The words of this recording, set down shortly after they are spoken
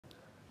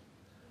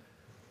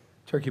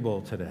Turkey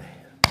Bowl today.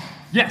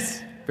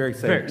 Yes. Very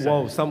excited. excited.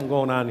 Whoa, something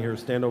going on here.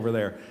 Stand over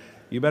there.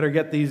 You better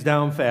get these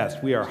down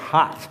fast. We are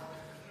hot.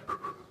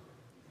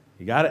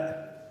 You got it?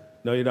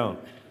 No, you don't.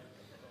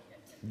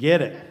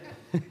 Get it.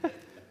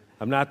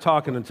 I'm not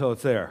talking until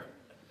it's there.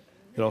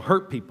 It'll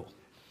hurt people.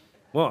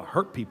 Well,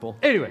 hurt people.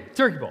 Anyway,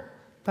 Turkey Bowl.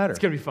 Better. It's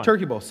going to be fun.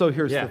 Turkey Bowl. So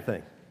here's Yeah. the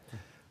thing.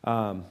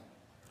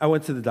 I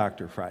went to the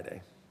doctor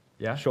Friday.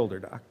 Yeah? Shoulder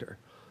doctor.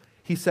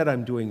 He said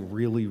I'm doing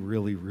really,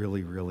 really,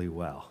 really, really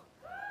well.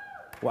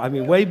 Well, I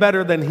mean, way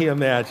better than he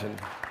imagined.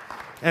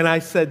 And I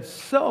said,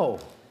 so,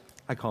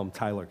 I call him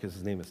Tyler because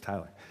his name is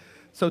Tyler.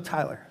 So,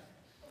 Tyler,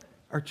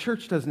 our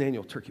church does an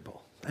annual Turkey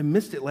Bowl. I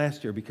missed it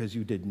last year because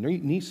you did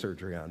knee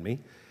surgery on me.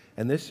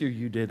 And this year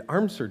you did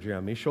arm surgery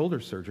on me, shoulder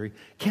surgery.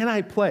 Can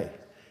I play?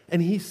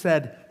 And he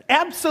said,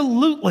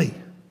 absolutely.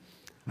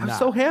 I'm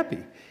so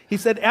happy. He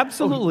said,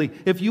 absolutely.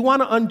 If you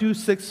want to undo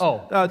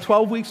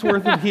 12 weeks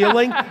worth of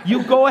healing,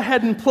 you go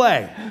ahead and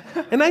play.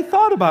 And I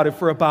thought about it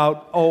for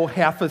about,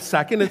 half a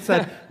second. It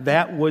said,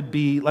 that would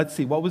be, let's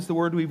see, what was the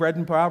word we read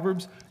in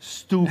Proverbs?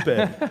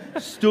 Stupid.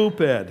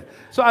 Stupid.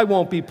 So I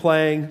won't be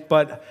playing,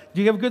 but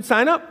do you have a good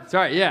sign up? It's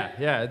all right,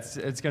 yeah, it's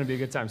going to be a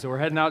good time. So we're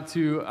heading out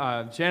to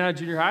Shannon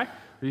Junior High.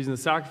 We're using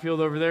the soccer field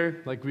over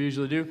there like we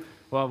usually do.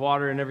 We'll have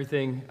water and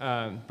everything,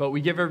 but we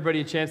give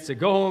everybody a chance to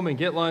go home and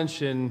get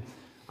lunch and,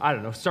 I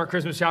don't know, start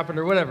Christmas shopping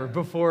or whatever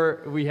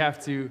before we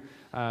have to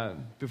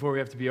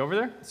be over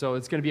there. So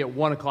it's going to be at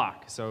 1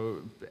 o'clock.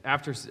 So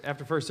after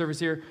first service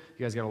here,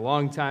 you guys got a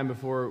long time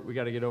before we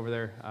got to get over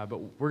there. But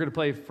we're going to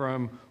play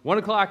from 1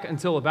 o'clock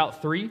until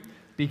about 3,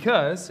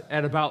 because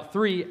at about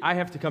 3, I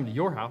have to come to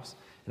your house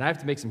and I have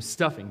to make some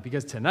stuffing,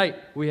 because tonight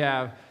we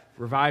have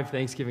Revived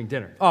Thanksgiving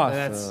dinner.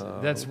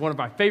 Awesome. That's one of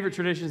my favorite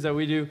traditions that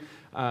we do.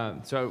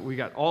 So we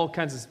got all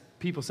kinds of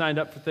people signed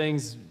up for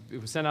things. It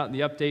was sent out in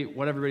the update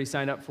what everybody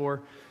signed up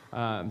for.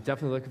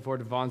 Definitely looking forward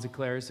to Vaughn's and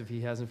Claire's if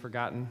he hasn't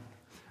forgotten.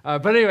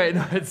 But anyway,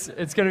 no, it's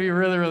going to be a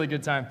really, really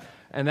good time.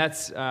 And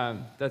that's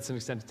some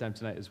extended time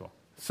tonight as well.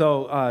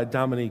 So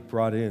Dominique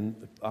brought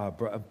in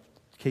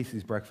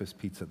Casey's breakfast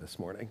pizza this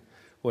morning,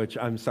 which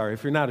I'm sorry,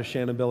 if you're not a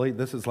Shannonbilly,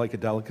 this is like a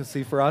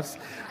delicacy for us.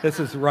 This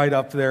is right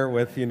up there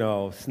with,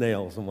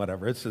 snails and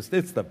whatever. It's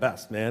the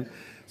best, man.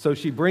 So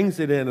she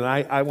brings it in, and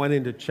I went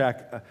in to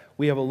check.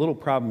 We have a little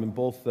problem in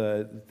both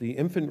the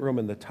infant room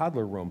and the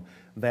toddler room,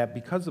 that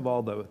because of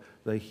all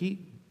the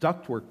heat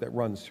ductwork that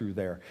runs through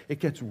there, it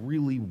gets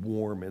really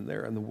warm in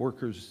there, and the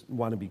workers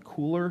want to be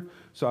cooler.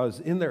 So I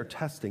was in there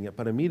testing it,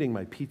 but I'm eating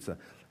my pizza,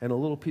 and a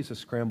little piece of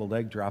scrambled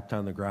egg dropped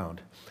on the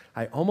ground.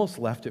 I almost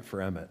left it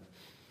for Emmett.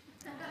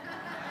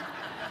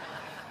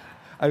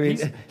 I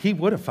mean, he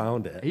would have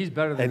found it. He's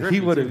better than And Griffey,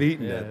 he would have too.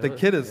 eaten Yeah, it. The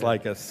kid is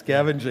like a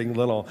scavenging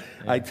little,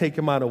 I take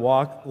him on a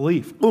walk,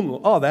 leaf.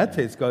 That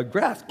tastes good.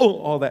 Grass.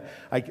 All that.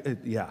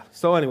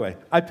 So anyway,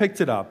 I picked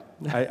it up.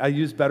 I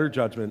used better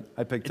judgment.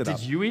 I picked it up.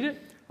 Did you eat it?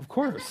 Of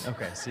course.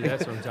 Okay, see,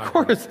 that's what I'm talking Of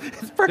course. about.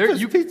 It's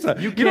breakfast pizza.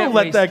 You don't can't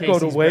let waste that go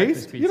to Casey's breakfast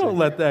waste. You pizza. don't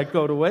let that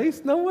go to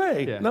waste. No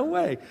way. Yeah. No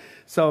way.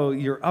 So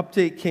your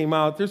update came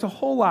out. There's a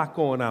whole lot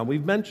going on.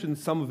 We've mentioned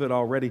some of it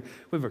already.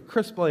 We have a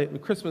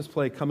Christmas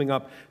play coming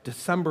up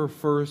December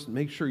 1st.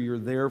 Make sure you're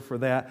there for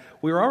that.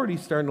 We're already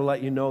starting to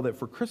let you know that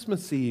for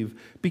Christmas Eve,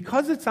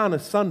 because it's on a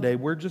Sunday,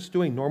 we're just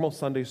doing normal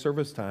Sunday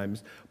service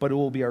times, but it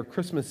will be our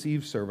Christmas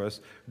Eve service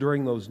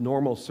during those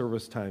normal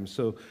service times.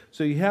 So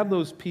you have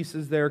those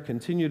pieces there.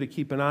 Continue to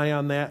keep an eye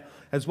on that,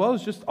 as well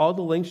as just all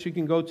the links you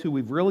can go to.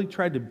 We've really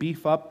tried to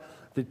beef up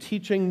the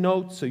teaching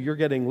notes, so you're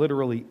getting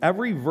literally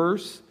every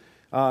verse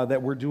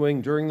that we're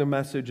doing during the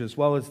message, as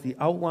well as the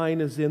outline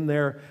is in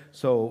there.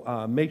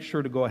 So make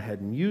sure to go ahead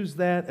and use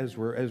that as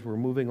we're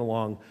moving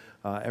along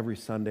every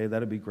Sunday.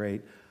 That'd be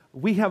great.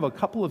 We have a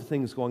couple of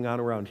things going on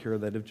around here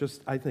that have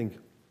just, I think,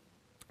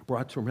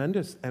 brought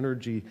tremendous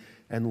energy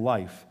and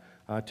life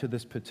to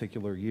this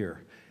particular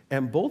year.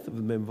 And both of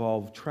them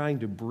involve trying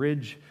to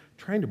bridge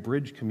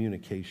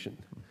communication.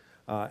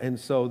 And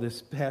so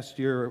this past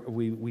year,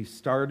 we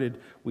started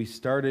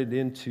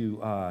into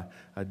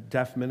a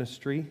deaf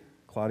ministry.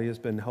 Claudia's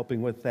been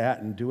helping with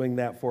that and doing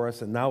that for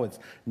us, and now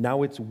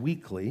it's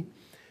weekly.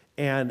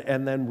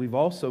 And then we've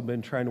also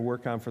been trying to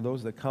work on, for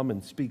those that come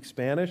and speak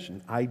Spanish,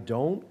 and I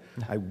don't.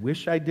 I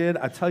wish I did.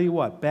 I tell you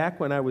what,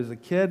 back when I was a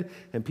kid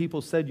and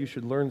people said you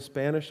should learn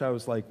Spanish, I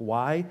was like,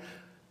 why?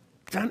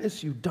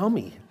 Dennis, you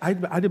dummy.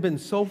 I'd have been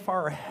so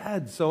far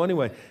ahead. So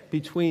anyway,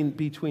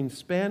 between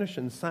Spanish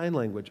and sign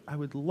language, I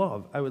would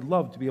love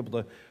to be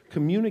able to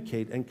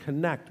communicate and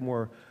connect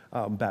more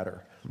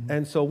better. Mm-hmm.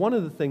 And so one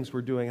of the things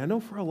we're doing, I know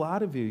for a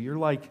lot of you, you're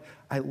like,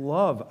 I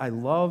love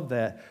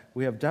that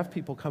we have deaf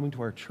people coming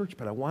to our church,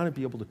 but I want to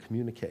be able to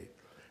communicate.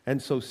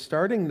 And so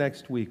starting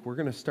next week, we're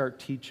going to start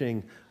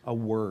teaching a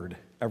word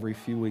every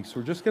few weeks.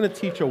 We're just going to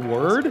teach a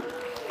word.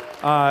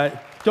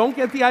 Don't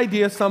get the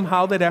idea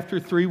somehow that after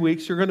 3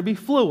 weeks you're going to be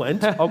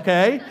fluent,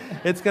 okay?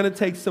 It's going to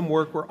take some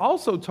work. We're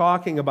also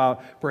talking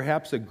about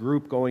perhaps a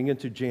group going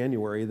into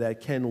January that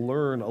can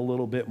learn a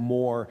little bit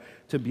more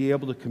to be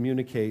able to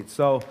communicate.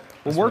 So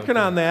we're working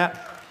on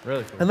that.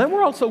 Really cool. And then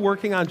we're also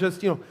working on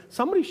just,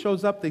 somebody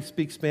shows up, they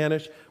speak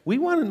Spanish. We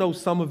want to know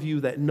some of you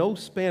that know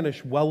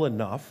Spanish well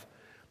enough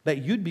that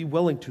you'd be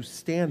willing to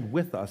stand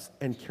with us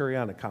and carry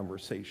on a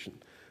conversation.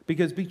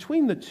 Because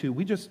between the two,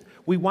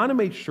 we want to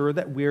make sure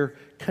that we're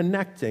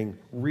connecting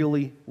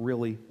really,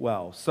 really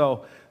well.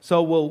 So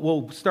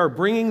we'll start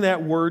bringing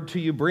that word to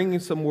you, bringing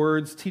some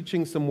words,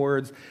 teaching some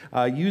words,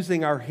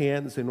 using our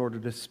hands in order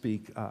to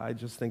speak. I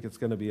just think it's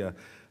going to be a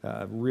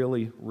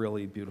really,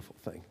 really beautiful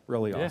thing.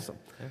 Really awesome.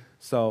 Yeah.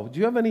 So do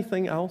you have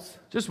anything else?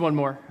 Just one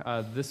more.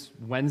 This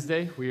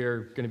Wednesday, we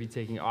are going to be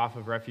taking off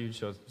of Refuge.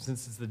 So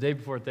since it's the day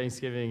before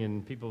Thanksgiving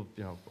and people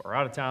are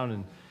out of town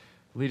and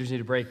leaders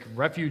need a break,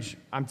 Refuge,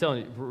 I'm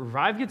telling you,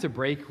 Revive gets a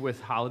break with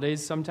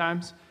holidays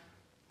sometimes.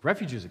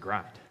 Refuge is a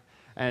grind.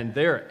 And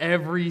they're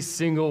every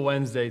single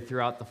Wednesday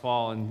throughout the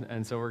fall,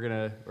 and so we're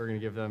gonna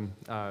give them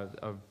a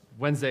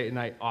Wednesday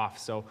night off.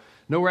 So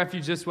no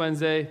Refuge this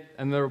Wednesday,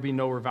 and there will be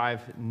no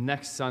Revive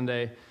next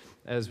Sunday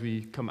as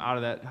we come out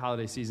of that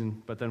holiday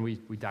season. But then we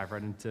dive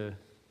right into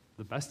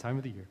the best time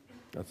of the year.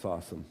 That's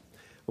awesome.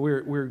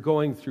 We're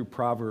going through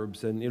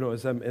Proverbs, and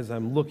as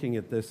I'm looking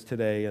at this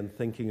today and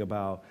thinking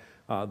about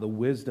the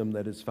wisdom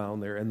that is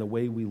found there and the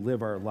way we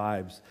live our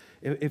lives.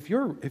 If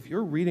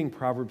you're reading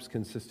Proverbs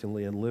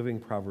consistently and living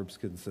Proverbs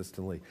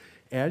consistently,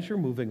 as you're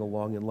moving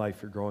along in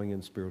life, you're growing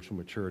in spiritual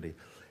maturity.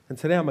 And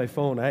today on my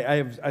phone, I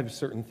have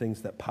certain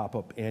things that pop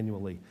up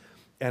annually.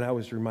 And I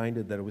was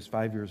reminded that it was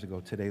 5 years ago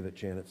today that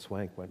Janet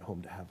Swank went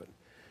home to heaven.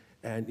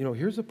 And,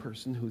 here's a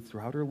person who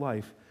throughout her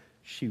life,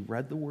 she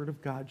read the Word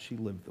of God, she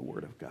lived the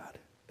Word of God.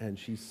 And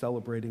she's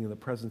celebrating in the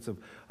presence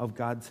of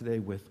God today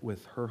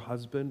with her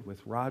husband,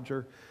 with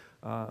Roger.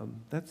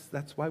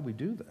 That's why we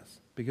do this,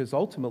 because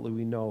ultimately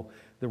we know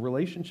the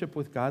relationship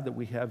with God that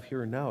we have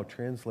here now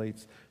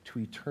translates to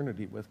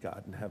eternity with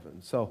God in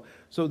heaven. So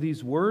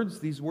these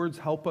words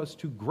help us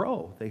to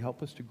grow. They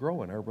help us to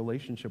grow in our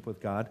relationship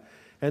with God.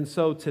 And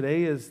so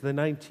today is the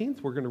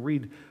 19th. We're going to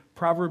read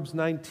Proverbs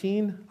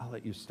 19. I'll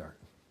let you start.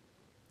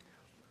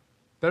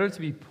 Better to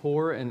be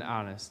poor and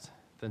honest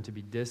than to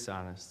be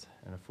dishonest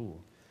and a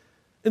fool.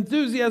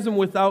 Enthusiasm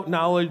without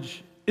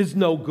knowledge is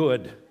no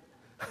good.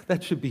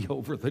 That should be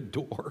over the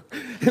door.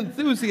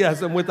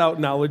 Enthusiasm without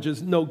knowledge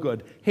is no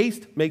good.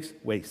 Haste makes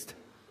waste.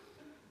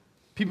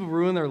 People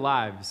ruin their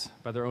lives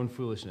by their own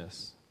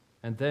foolishness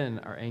and then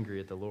are angry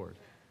at the Lord.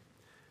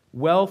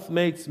 Wealth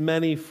makes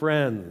many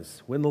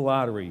friends. Win the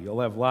lottery, you'll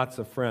have lots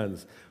of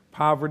friends.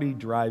 Poverty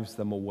drives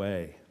them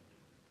away.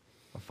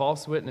 A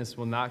false witness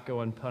will not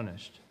go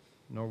unpunished,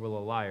 nor will a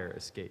liar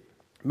escape.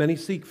 Many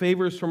seek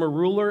favors from a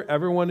ruler.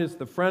 Everyone is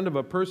the friend of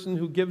a person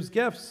who gives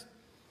gifts.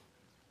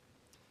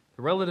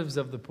 The relatives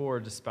of the poor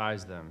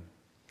despise them.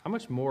 How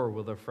much more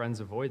will their friends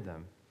avoid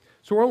them?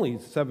 So we're only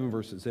 7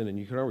 verses in, and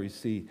you can already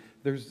see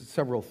there's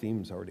several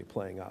themes already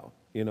playing out.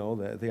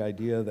 The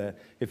idea that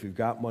if you've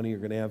got money, you're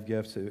going to have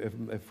gifts.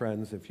 If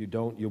friends, if you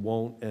don't, you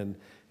won't. And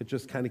it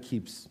just kind of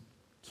keeps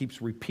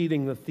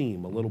repeating the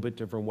theme a little bit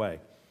different way.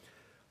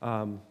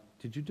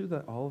 Did you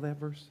do all of that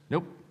verse?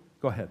 Nope.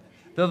 Go ahead.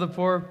 Though the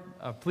poor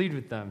plead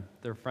with them,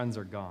 their friends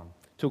are gone.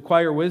 To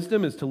acquire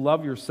wisdom is to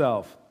love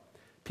yourself.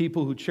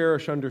 People who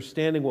cherish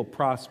understanding will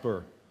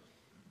prosper.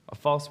 A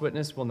false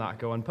witness will not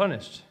go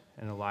unpunished,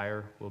 and a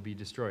liar will be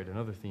destroyed.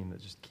 Another theme that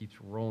just keeps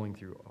rolling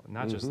through,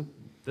 not just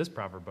this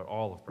proverb, but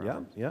all of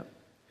Proverbs. Yeah.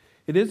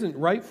 It isn't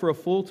right for a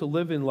fool to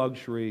live in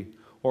luxury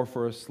or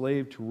for a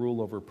slave to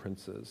rule over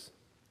princes.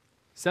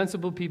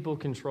 Sensible people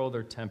control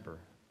their temper.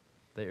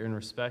 They earn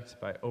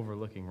respect by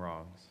overlooking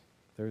wrongs.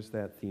 There's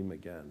that theme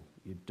again.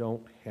 You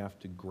don't have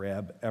to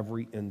grab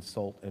every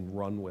insult and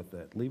run with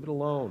it. Leave it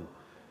alone.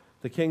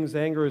 The king's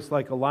anger is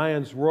like a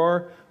lion's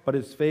roar, but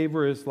his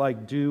favor is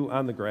like dew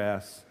on the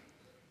grass.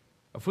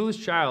 A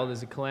foolish child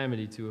is a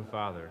calamity to a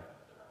father.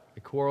 A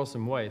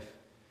quarrelsome wife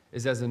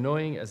is as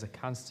annoying as a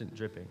constant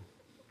dripping.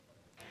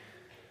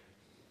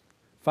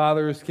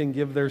 Fathers can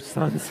give their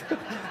sons...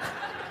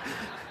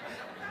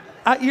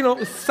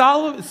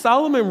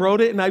 Solomon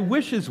wrote it, and I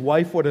wish his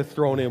wife would have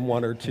thrown in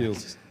one or two.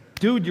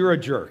 Dude, you're a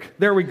jerk.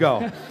 There we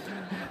go.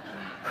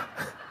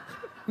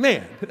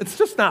 Man, it's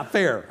just not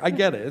fair. I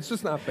get it. It's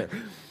just not fair.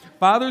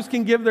 Fathers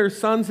can give their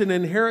sons an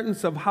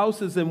inheritance of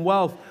houses and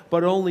wealth,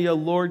 but only a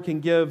Lord can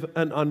give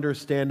an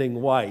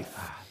understanding wife.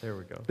 There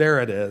we go.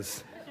 There it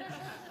is.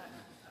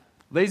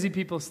 Lazy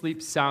people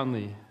sleep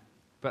soundly,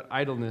 but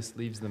idleness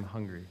leaves them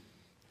hungry.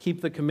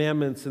 Keep the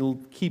commandments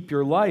and keep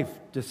your life.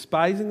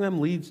 Despising them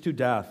leads to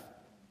death.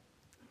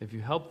 If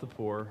you help the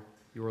poor,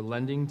 you are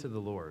lending to the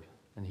Lord,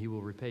 and he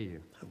will repay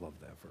you. I love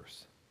that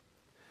verse.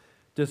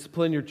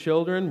 Discipline your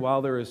children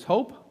while there is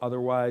hope,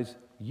 otherwise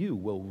you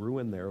will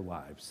ruin their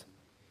lives.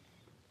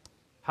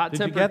 Did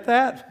you get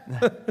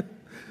that?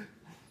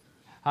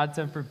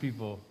 Hot-tempered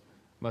people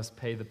must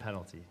pay the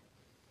penalty.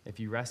 If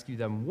you rescue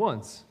them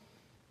once,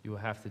 you will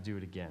have to do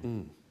it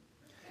again.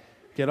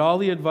 Get all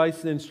the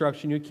advice and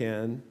instruction you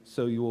can,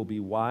 so you will be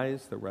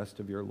wise the rest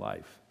of your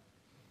life.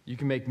 You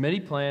can make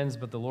many plans,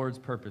 but the Lord's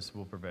purpose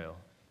will prevail.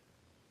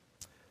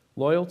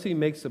 Loyalty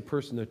makes a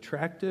person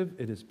attractive.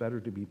 It is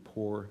better to be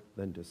poor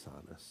than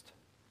dishonest.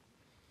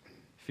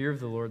 fear of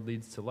the Lord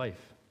leads to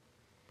life,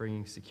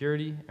 bringing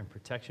security and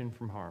protection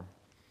from harm.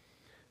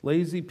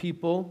 Lazy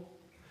people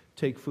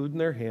take food in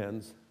their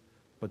hands,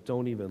 but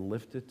don't even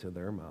lift it to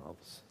their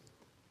mouths.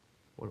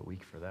 What a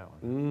week for that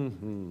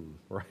one.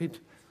 Right?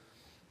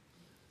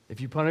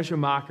 If you punish a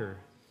mocker,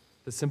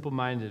 the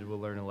simple-minded will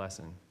learn a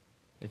lesson.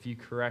 If you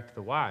correct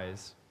the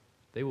wise,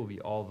 they will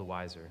be all the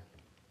wiser.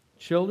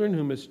 Children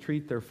who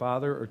mistreat their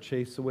father or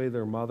chase away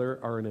their mother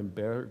are an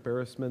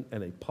embarrassment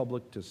and a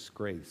public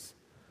disgrace.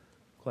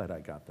 Glad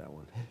I got that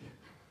one.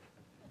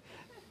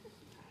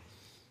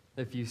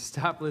 If you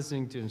stop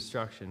listening to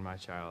instruction, my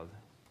child,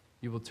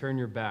 you will turn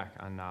your back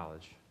on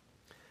knowledge.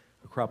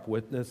 A corrupt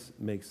witness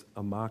makes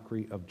a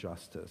mockery of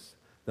justice.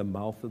 The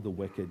mouth of the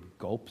wicked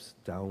gulps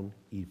down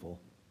evil.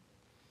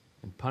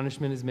 And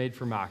punishment is made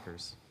for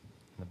mockers,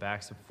 and the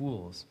backs of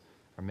fools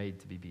are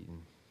made to be beaten.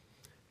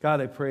 God,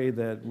 I pray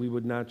that we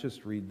would not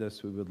just read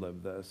this, we would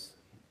live this.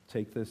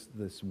 Take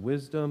this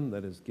wisdom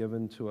that is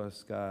given to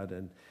us, God,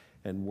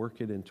 and work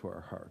it into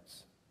our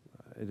hearts.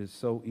 It is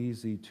so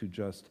easy to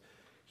just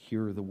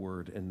hear the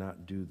word and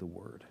not do the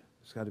word.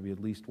 There's got to be at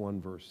least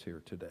one verse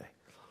here today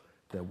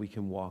that we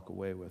can walk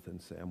away with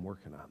and say, I'm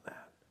working on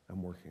that.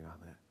 I'm working on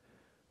that.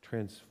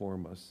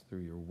 Transform us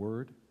through your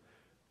word.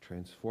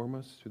 Transform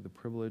us through the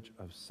privilege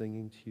of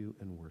singing to you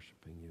and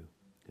worshiping you.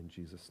 In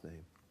Jesus'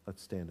 name,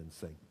 let's stand and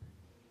sing.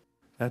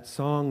 That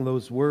song,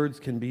 those words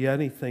can be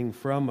anything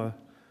from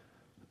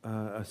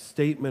a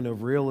statement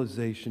of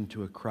realization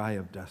to a cry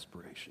of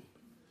desperation.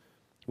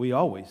 We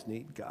always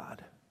need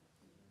God.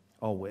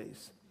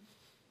 Always.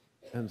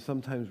 And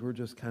sometimes we're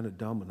just kind of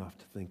dumb enough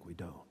to think we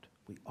don't.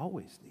 We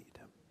always need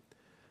him.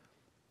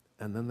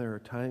 And then there are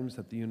times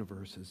that the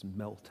universe is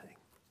melting.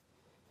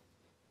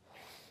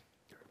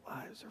 Our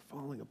lives are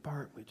falling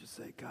apart. We just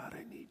say, God,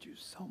 I need you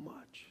so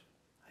much.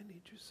 I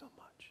need you so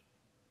much.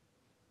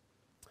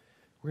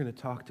 We're going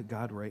to talk to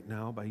God right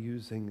now by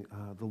using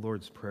the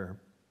Lord's Prayer.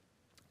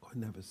 Go ahead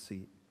and have a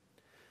seat.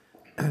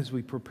 As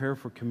we prepare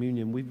for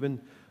communion, we've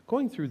been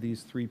going through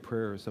these three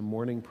prayers, a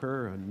morning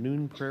prayer, a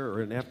noon prayer,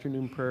 or an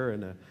afternoon prayer,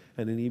 and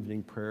an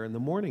evening prayer. In the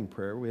morning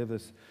prayer, we have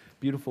this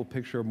beautiful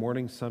picture of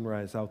morning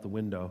sunrise out the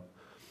window,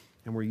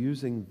 and we're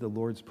using the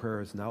Lord's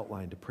Prayer as an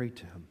outline to pray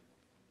to him.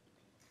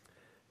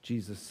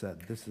 Jesus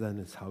said, this then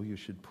is how you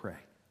should pray.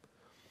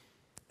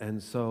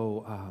 And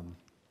so,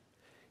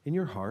 in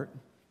your heart,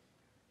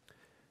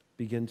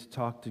 begin to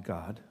talk to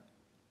God.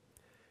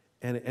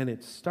 And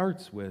it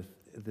starts with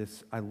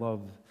this, I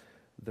love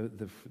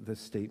the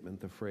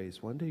statement, the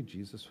phrase. One day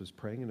Jesus was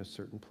praying in a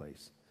certain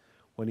place.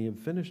 When he had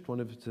finished, one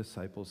of his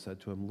disciples said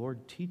to him,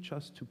 Lord, teach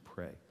us to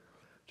pray,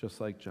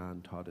 just like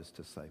John taught his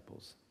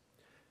disciples.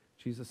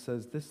 Jesus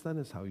says, this then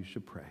is how you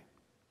should pray.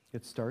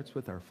 It starts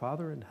with, our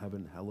Father in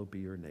heaven, hallowed be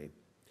your name.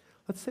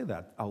 Let's say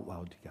that out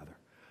loud together.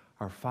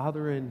 Our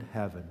Father in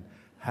heaven,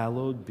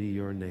 hallowed be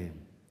your name.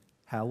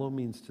 Hallow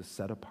means to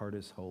set apart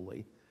as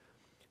holy.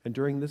 And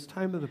during this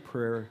time of the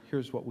prayer,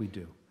 here's what we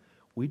do.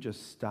 We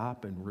just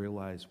stop and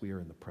realize we are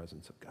in the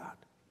presence of God.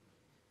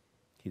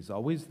 He's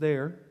always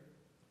there.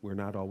 We're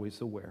not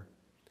always aware.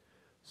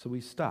 So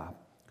we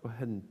stop. Go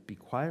ahead and be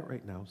quiet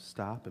right now.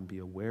 Stop and be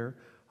aware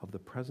of the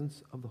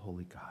presence of the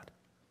Holy God.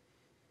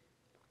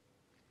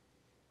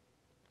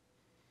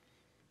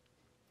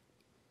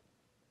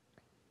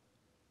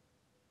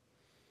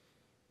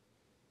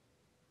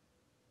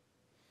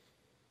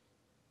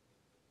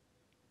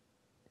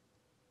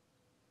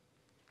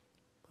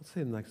 Let's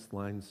say the next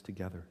lines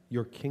together.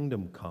 Your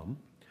kingdom come,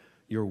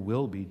 your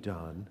will be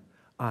done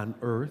on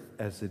earth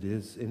as it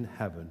is in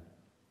heaven.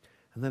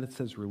 And then it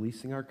says,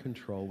 releasing our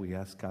control, we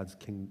ask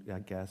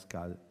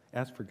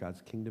for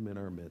God's kingdom in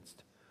our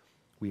midst.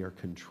 We are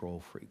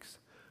control freaks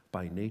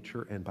by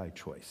nature and by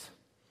choice.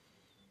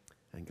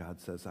 And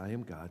God says, I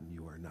am God and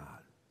you are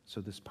not.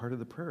 So this part of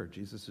the prayer,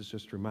 Jesus is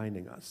just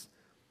reminding us,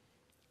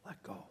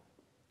 let go,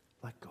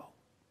 let go,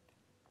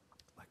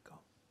 let go.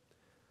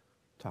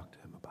 Talk to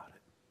him about it.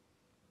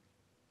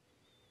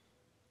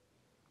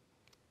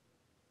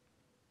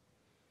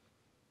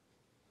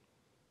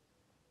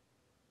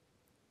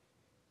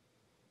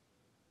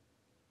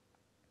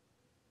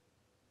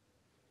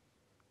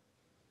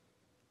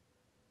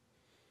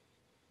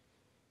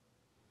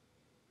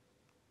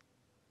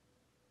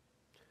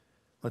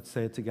 Let's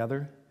say it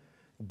together.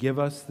 Give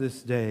us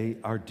this day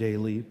our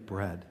daily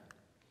bread.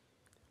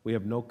 We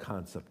have no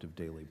concept of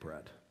daily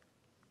bread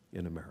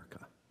in America.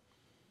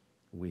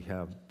 We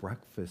have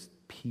breakfast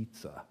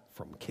pizza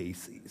from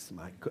Casey's,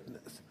 my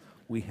goodness.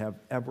 We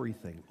have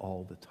everything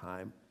all the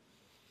time.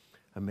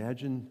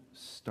 Imagine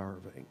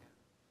starving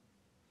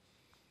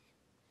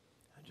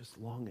and just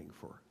longing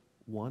for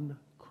one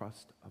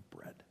crust of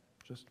bread,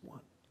 just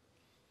one.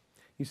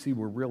 You see,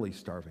 we're really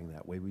starving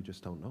that way. We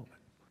just don't know it.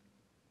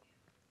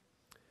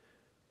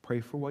 Pray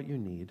for what you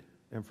need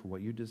and for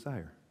what you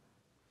desire.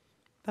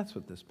 That's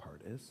what this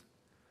part is.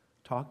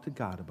 Talk to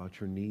God about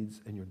your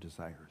needs and your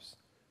desires.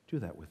 Do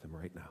that with him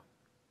right now.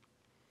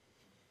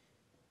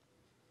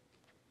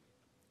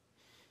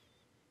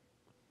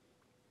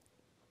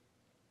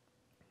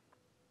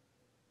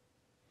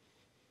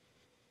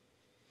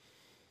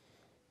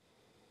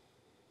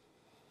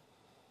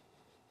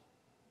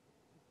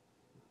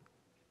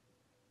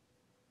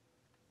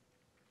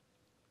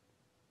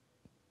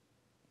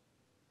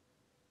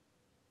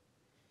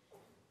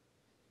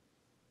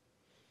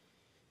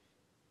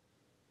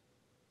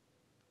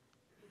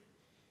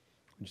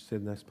 Would you say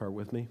the next part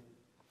with me?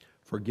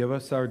 Forgive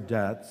us our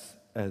debts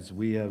as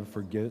we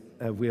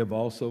have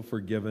also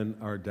forgiven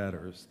our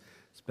debtors.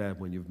 It's bad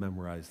when you've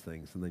memorized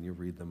things and then you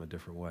read them a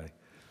different way.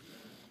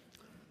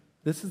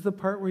 This is the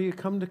part where you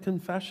come to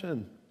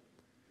confession,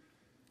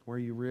 where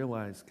you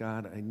realize,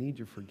 God, I need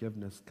your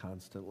forgiveness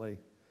constantly.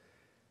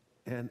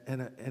 And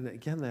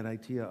again, that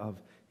idea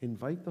of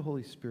invite the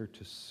Holy Spirit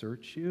to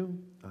search you,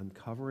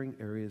 uncovering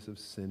areas of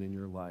sin in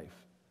your life.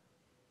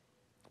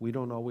 We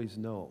don't always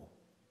know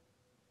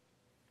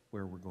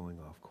where we're going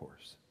off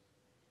course.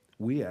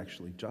 We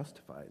actually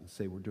justify it and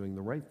say we're doing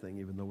the right thing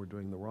even though we're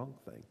doing the wrong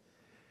thing.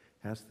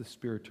 Ask the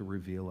Spirit to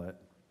reveal it,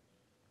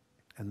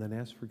 and then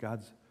ask for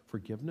God's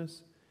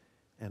forgiveness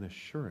and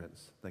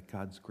assurance that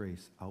God's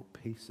grace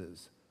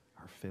outpaces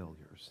our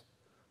failures.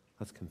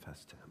 Let's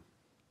confess to him.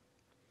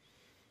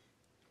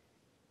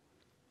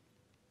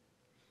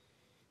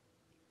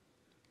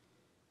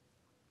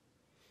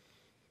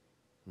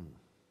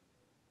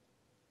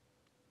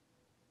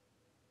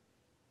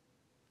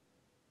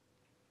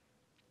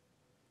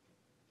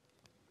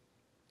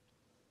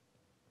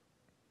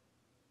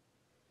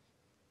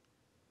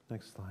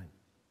 Next line.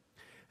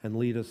 And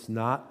lead us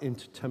not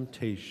into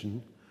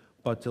temptation,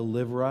 but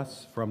deliver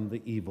us from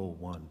the evil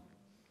one.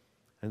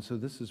 And so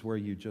this is where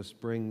you just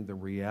bring the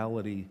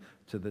reality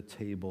to the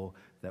table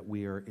that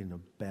we are in a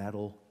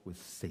battle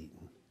with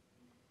Satan.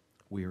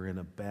 We are in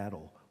a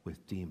battle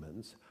with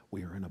demons.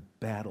 We are in a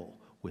battle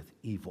with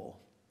evil.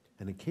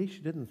 And in case you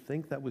didn't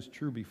think that was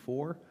true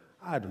before,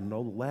 I don't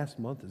know, the last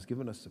month has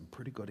given us some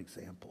pretty good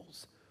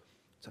examples.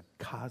 It's a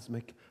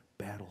cosmic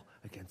battle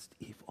against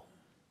evil.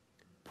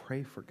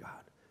 Pray for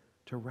God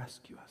to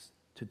rescue us,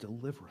 to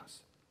deliver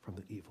us from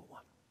the evil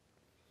one.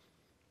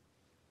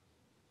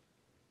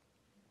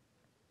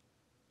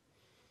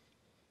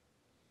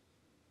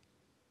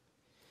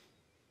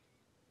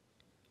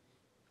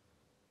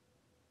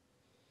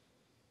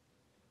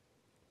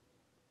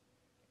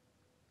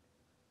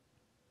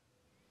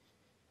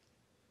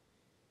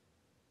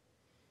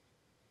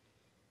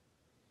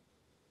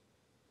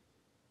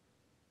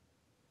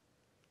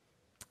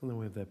 And then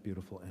we have that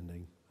beautiful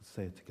ending. Let's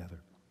say it together.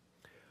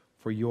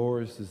 For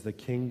yours is the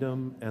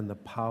kingdom and the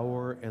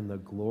power and the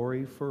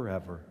glory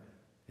forever.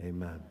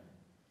 Amen.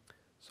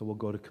 So we'll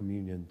go to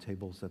communion,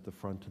 tables at the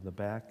front and the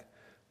back,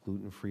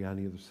 gluten-free on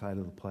either side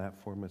of the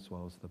platform as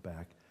well as the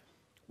back.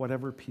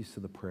 Whatever piece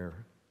of the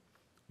prayer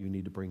you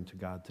need to bring to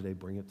God today,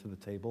 bring it to the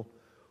table.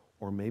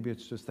 Or maybe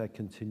it's just that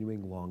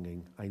continuing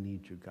longing. I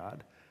need you,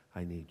 God.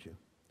 I need you.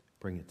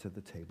 Bring it to the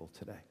table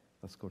today.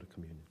 Let's go to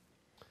communion.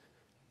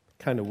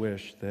 Kind of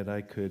wish that I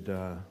could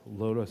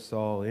load us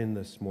all in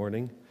this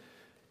morning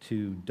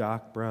to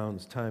Doc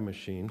Brown's time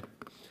machine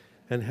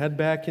and head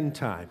back in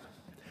time.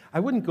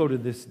 I wouldn't go to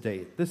this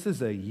date. This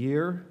is a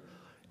year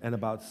and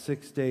about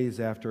 6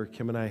 days after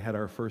Kim and I had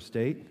our first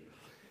date.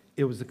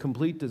 It was a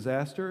complete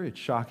disaster. It's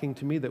shocking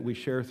to me that we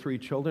share 3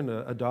 children,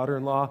 a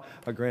daughter-in-law,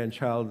 a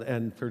grandchild,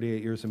 and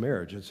 38 years of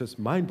marriage. It's just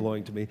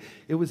mind-blowing to me.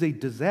 It was a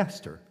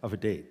disaster of a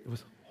date. It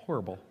was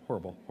horrible,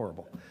 horrible,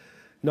 horrible.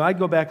 No, I'd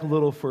go back a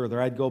little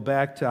further. I'd go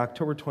back to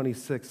October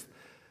 26th,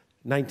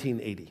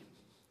 1980.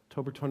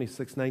 October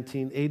 26,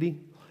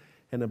 1980,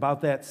 and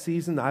about that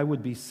season, I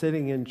would be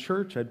sitting in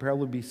church. I'd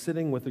probably be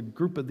sitting with a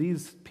group of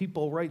these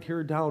people right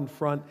here down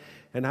front,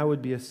 and I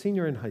would be a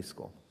senior in high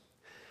school.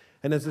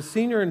 And as a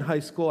senior in high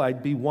school,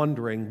 I'd be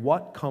wondering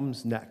what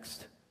comes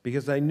next,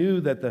 because I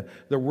knew that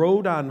the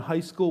road on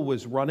high school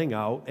was running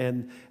out,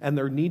 and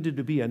there needed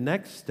to be a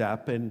next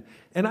step, and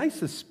I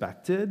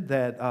suspected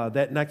that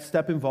that next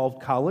step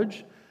involved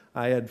college.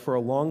 I had for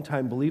a long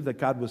time believed that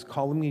God was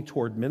calling me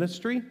toward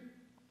ministry.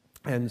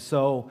 And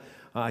so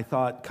I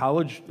thought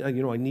college, I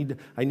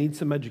need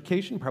some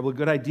education. Probably a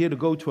good idea to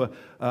go to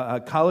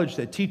a college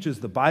that teaches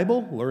the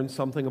Bible, learn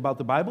something about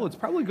the Bible. It's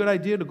probably a good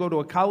idea to go to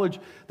a college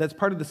that's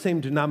part of the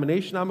same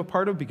denomination I'm a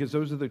part of, because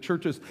those are the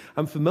churches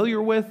I'm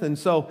familiar with. And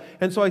so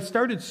I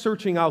started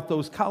searching out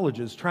those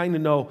colleges, trying to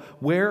know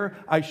where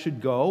I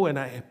should go. And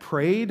I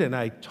prayed and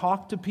I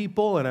talked to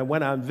people and I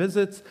went on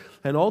visits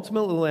and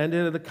ultimately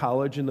landed at a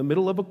college in the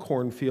middle of a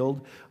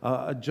cornfield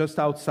just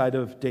outside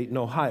of Dayton,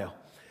 Ohio.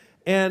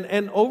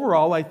 And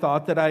overall, I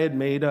thought that I had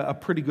made a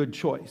pretty good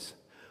choice.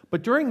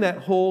 But during that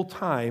whole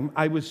time,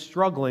 I was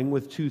struggling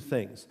with 2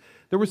 things.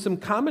 There was some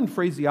common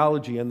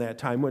phraseology in that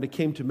time when it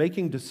came to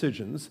making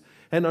decisions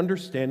and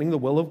understanding the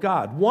will of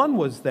God. One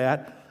was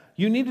that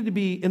you needed to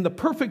be in the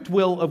perfect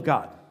will of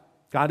God.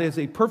 God has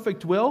a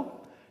perfect will.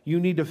 You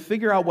need to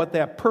figure out what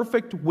that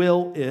perfect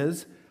will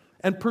is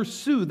and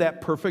pursue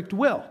that perfect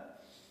will.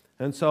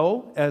 And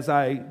so, as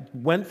I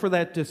went for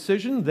that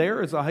decision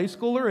there as a high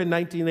schooler in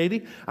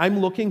 1980, I'm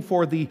looking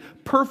for the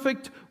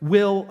perfect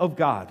will of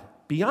God.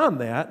 Beyond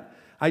that,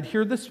 I'd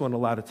hear this one a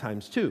lot of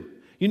times too.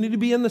 You need to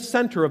be in the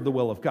center of the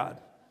will of God.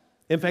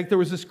 In fact, there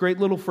was this great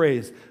little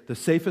phrase, the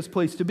safest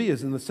place to be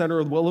is in the center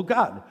of the will of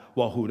God.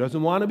 Well, who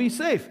doesn't want to be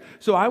safe?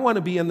 So I want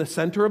to be in the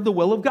center of the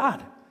will of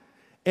God.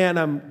 And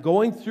I'm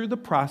going through the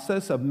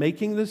process of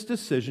making this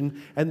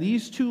decision, and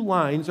these two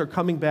lines are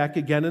coming back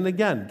again and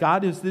again.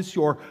 God, is this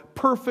your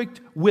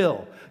perfect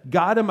will?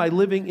 God, am I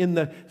living in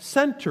the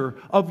center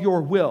of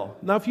your will?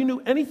 Now, if you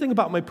knew anything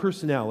about my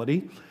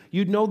personality,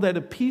 you'd know that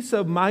a piece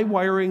of my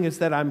wiring is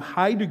that I'm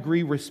high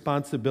degree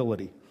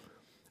responsibility.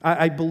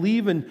 I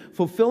believe in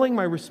fulfilling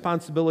my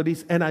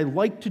responsibilities, and I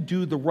like to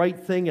do the right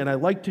thing, and I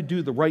like to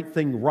do the right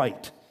thing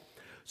right.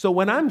 So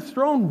when I'm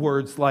thrown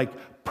words like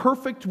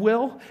perfect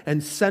will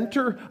and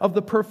center of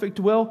the perfect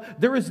will,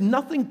 there is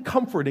nothing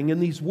comforting in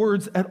these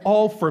words at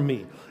all for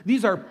me.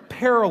 These are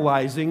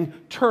paralyzing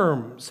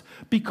terms,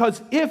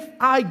 because if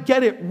I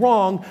get it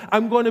wrong,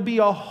 I'm going to be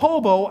a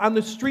hobo on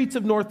the streets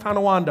of North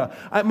Tonawanda.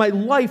 My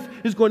life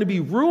is going to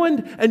be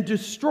ruined and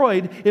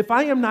destroyed if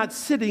I am not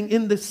sitting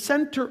in the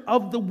center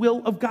of the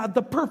will of God,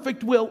 the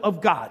perfect will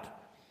of God.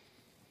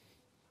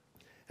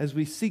 As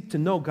we seek to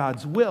know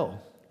God's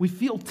will, we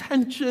feel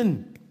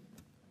tension.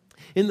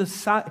 In the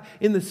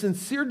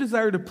sincere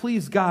desire to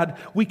please God,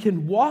 we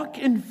can walk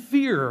in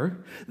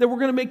fear that we're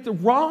going to make the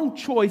wrong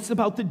choice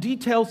about the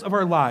details of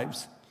our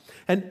lives.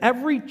 And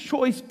every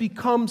choice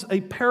becomes a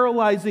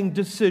paralyzing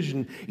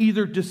decision.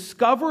 Either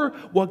discover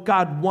what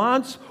God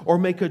wants or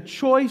make a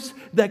choice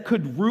that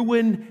could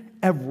ruin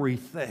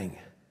everything.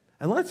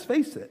 And let's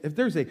face it, if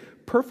there's a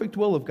perfect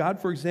will of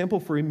God, for example,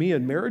 for me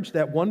in marriage,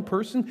 that one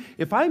person,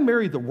 if I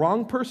marry the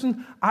wrong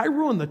person, I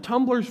ruin the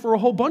tumblers for a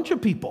whole bunch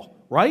of people,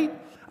 right?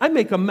 I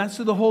make a mess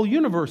of the whole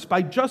universe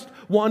by just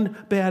one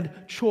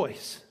bad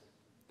choice.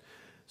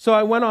 So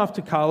I went off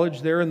to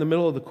college there in the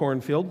middle of the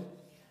cornfield,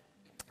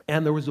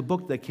 and there was a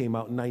book that came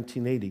out in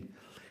 1980,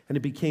 and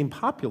it became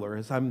popular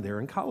as I'm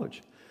there in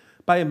college,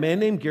 by a man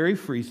named Gary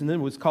Friesen, and it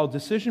was called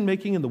Decision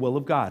Making in the Will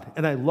of God.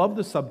 And I love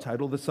the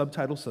subtitle. The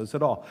subtitle says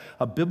it all: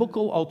 a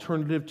biblical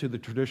alternative to the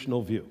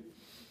traditional view.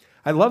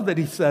 I love that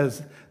he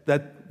says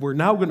that we're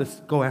now going to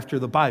go after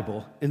the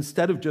Bible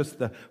instead of just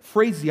the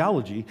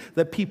phraseology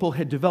that people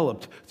had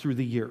developed through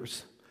the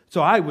years.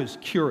 So I was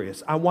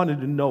curious. I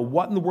wanted to know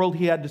what in the world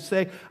he had to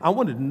say. I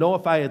wanted to know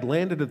if I had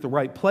landed at the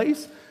right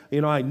place.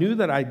 I knew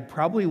that I'd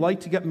probably like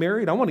to get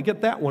married. I want to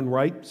get that one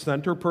right.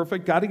 Center,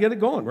 perfect, got to get it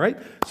going, right?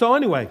 So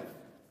anyway,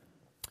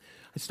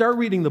 I started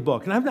reading the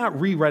book, and I've not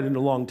reread it in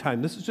a long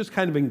time. This is just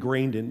kind of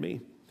ingrained in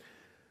me.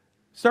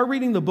 Start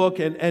reading the book,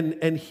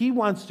 and he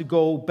wants to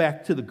go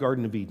back to the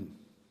Garden of Eden.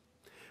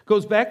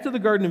 Goes back to the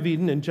Garden of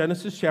Eden in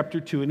Genesis chapter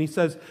 2, and he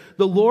says,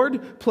 the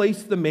Lord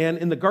placed the man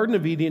in the Garden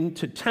of Eden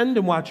to tend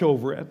and watch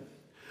over it.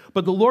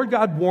 But the Lord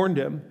God warned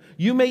him,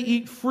 you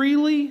may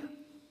freely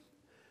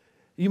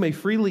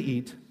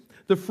eat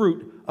the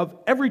fruit of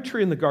every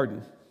tree in the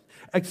garden,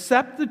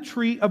 except the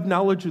tree of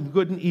knowledge of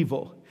good and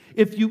evil.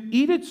 If you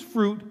eat its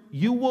fruit,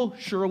 you will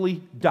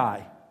surely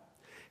die.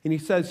 And he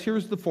says,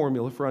 here's the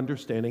formula for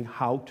understanding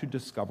how to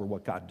discover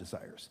what God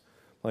desires.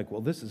 Like,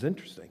 well, this is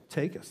interesting.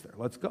 Take us there.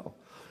 Let's go.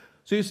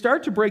 So you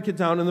start to break it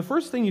down, and the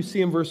first thing you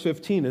see in verse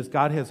 15 is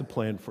God has a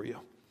plan for you.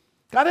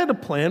 God had a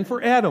plan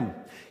for Adam.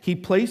 He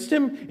placed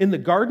him in the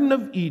Garden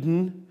of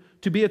Eden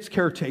to be its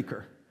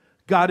caretaker.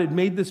 God had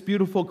made this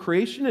beautiful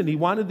creation, and he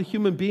wanted the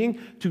human being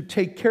to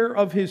take care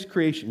of his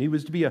creation. He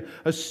was to be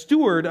a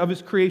steward of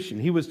his creation.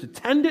 He was to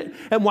tend it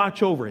and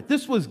watch over it.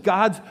 This was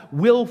God's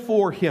will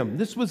for him.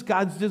 This was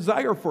God's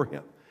desire for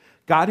him.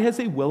 God has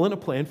a will and a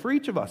plan for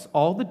each of us.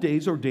 All the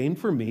days ordained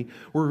for me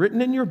were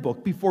written in your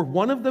book before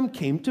one of them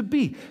came to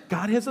be.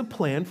 God has a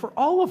plan for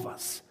all of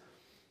us.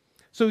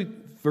 So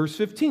verse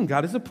 15,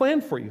 God has a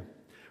plan for you.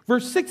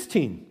 Verse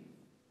 16,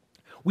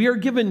 we are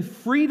given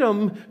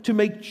freedom to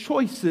make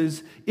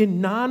choices in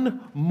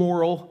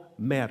non-moral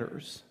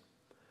matters.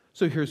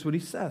 So here's what he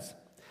says.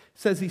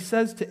 He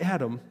says to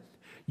Adam,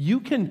 you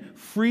can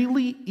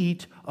freely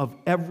eat of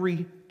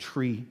every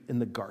tree in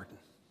the garden.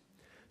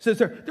 Says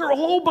there's a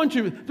whole bunch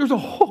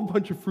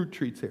of fruit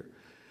treats here.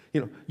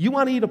 You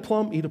want to eat a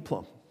plum, eat a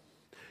plum.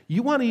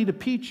 You want to eat a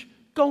peach,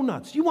 go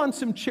nuts. You want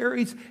some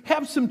cherries,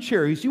 have some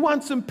cherries. You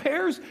want some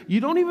pears, you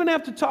don't even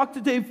have to talk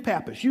to Dave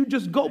Pappas. You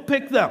just go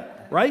pick them,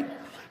 right?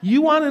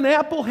 You want an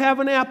apple, have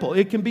an apple.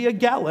 It can be a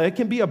Gala, it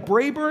can be a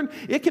Brayburn,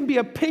 it can be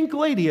a Pink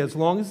Lady as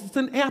long as it's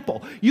an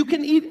apple. You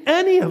can eat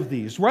any of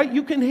these, right?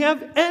 You can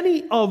have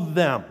any of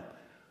them.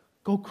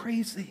 Go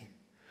crazy.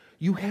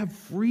 You have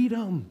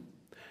freedom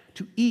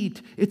to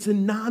eat. It's a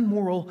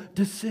non-moral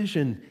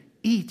decision.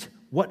 Eat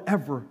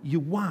whatever you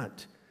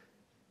want,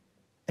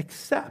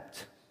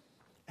 except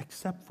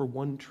for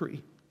one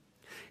tree.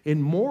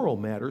 In moral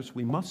matters,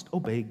 we must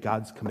obey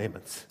God's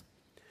commandments.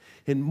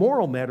 In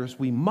moral matters,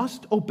 we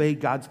must obey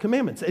God's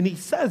commandments. And he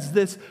says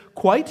this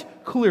quite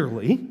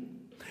clearly.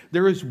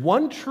 There is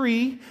one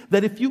tree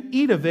that if you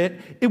eat of it,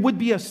 it would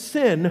be a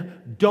sin.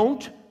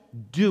 Don't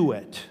do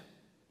it.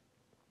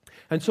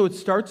 And so it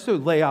starts to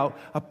lay out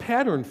a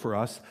pattern for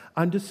us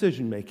on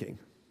decision making.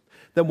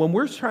 That when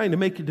we're trying to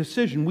make a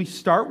decision, we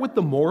start with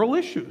the moral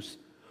issues.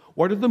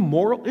 What are the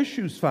moral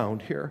issues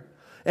found here?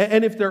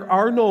 And if there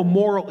are no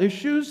moral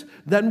issues,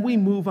 then we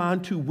move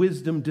on to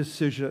wisdom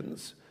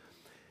decisions.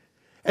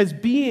 As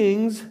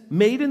beings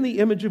made in the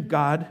image of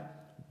God,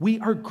 we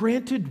are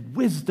granted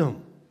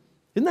wisdom.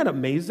 Isn't that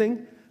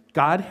amazing?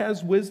 God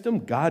has wisdom,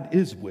 God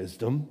is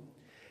wisdom,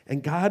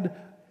 and God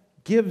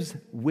gives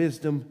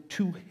wisdom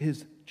to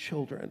his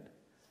children.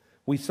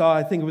 We saw,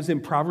 I think it was in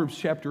Proverbs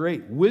chapter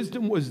 8,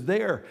 wisdom was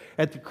there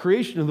at the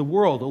creation of the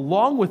world,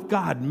 along with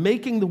God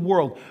making the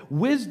world.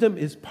 Wisdom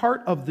is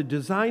part of the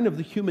design of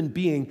the human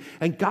being,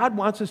 and God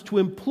wants us to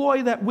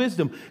employ that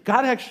wisdom.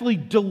 God actually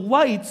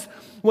delights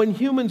when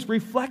humans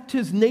reflect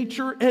his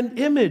nature and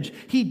image.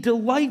 He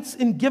delights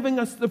in giving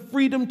us the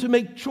freedom to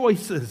make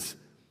choices.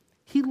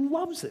 He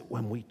loves it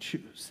when we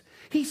choose.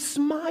 He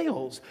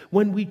smiles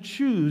when we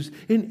choose.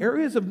 In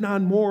areas of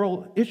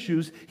non-moral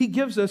issues, he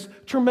gives us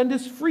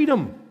tremendous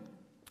freedom.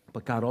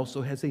 But God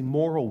also has a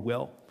moral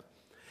will,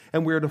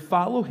 and we're to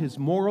follow his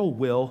moral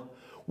will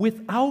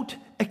without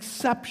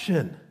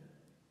exception.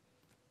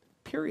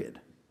 Period.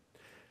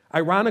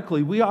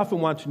 Ironically, we often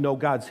want to know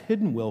God's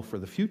hidden will for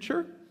the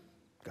future.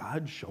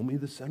 God, show me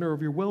the center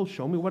of your will.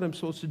 Show me what I'm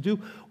supposed to do,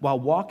 while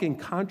walking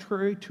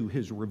contrary to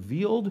his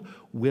revealed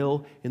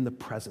will in the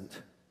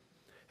present.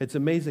 It's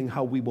amazing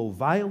how we will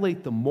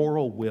violate the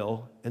moral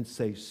will and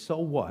say, so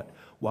what,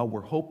 while we're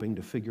hoping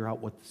to figure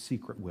out what the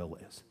secret will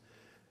is.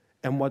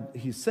 And what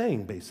he's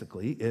saying,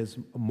 basically, is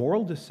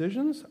moral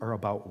decisions are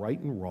about right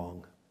and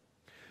wrong.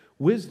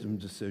 Wisdom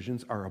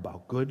decisions are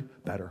about good,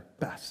 better,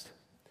 best.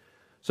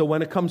 So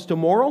when it comes to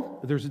moral,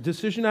 there's a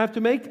decision I have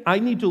to make. I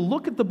need to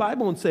look at the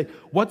Bible and say,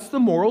 what's the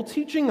moral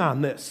teaching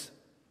on this?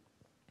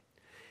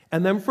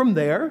 And then from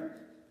there,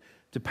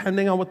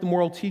 depending on what the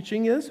moral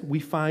teaching is, we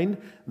find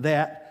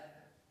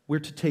that we're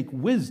to take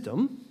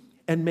wisdom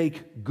and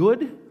make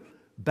good,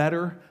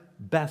 better,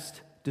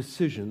 best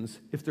decisions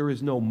if there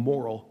is no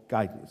moral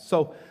guidance.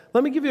 So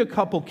let me give you a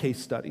couple case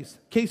studies.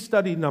 Case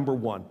study number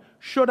 1,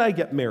 should I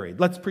get married?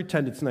 Let's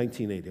pretend it's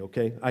 1980,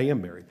 okay? I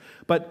am married.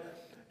 But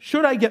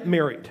should I get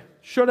married?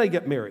 Should I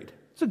get married?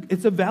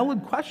 It's a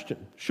valid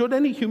question. Should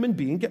any human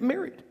being get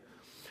married?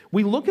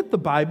 We look at the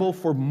Bible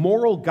for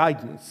moral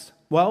guidance.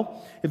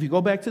 Well, if you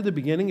go back to the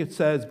beginning, it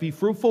says, be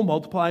fruitful,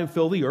 multiply, and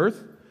fill the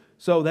earth.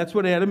 So that's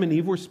what Adam and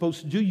Eve were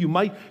supposed to do. You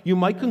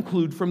might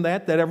conclude from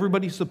that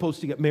everybody's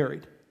supposed to get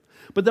married.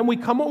 But then we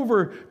come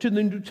over to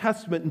the New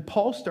Testament, and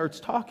Paul starts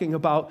talking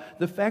about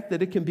the fact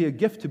that it can be a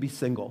gift to be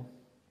single.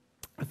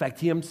 In fact,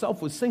 he himself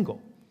was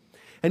single.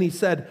 And he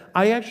said,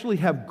 I actually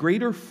have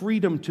greater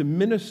freedom to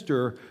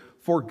minister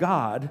for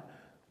God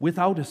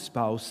without a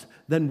spouse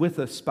than with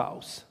a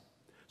spouse.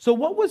 So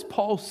what was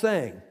Paul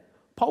saying?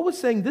 Paul was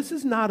saying this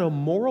is not a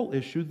moral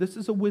issue, this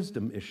is a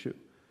wisdom issue.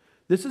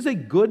 This is a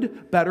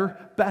good, better,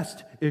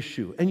 best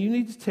issue. And you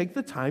need to take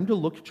the time to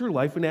look at your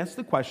life and ask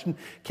the question,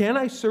 can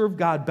I serve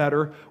God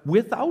better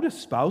without a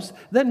spouse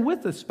than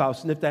with a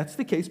spouse? And if that's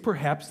the case,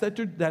 perhaps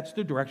that's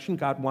the direction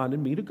God wants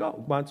me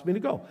to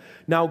go.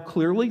 Now,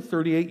 clearly,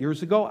 38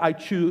 years ago, I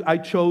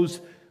chose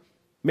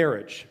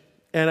marriage.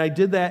 And I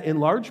did that in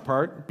large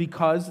part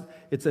because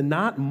it's a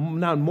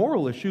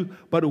non-moral issue,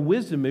 but a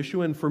wisdom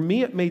issue. And for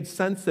me, it made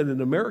sense that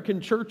an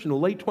American church in the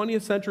late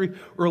 20th century,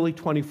 early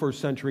 21st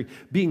century,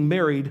 being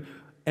married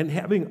and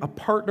having a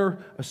partner,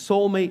 a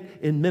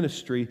soulmate in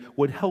ministry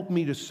would help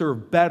me to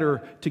serve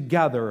better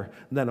together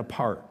than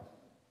apart.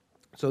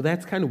 So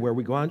that's kind of where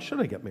we go on, should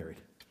I get married?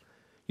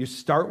 You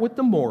start with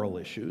the moral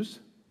issues,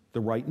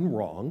 the right and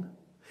wrong.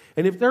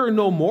 And if there are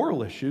no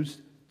moral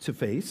issues to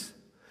face,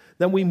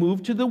 then we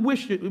move to the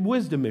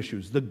wisdom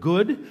issues, the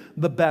good,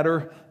 the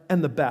better,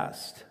 and the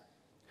best.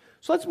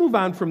 So let's move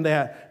on from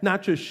that,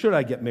 not just should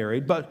I get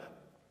married, but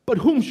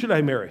whom should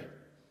I marry?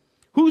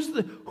 Who's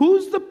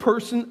the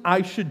person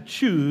I should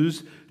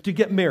choose to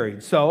get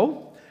married?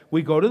 So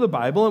we go to the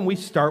Bible and we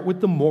start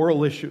with the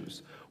moral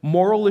issues.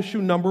 Moral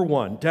issue number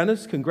 1.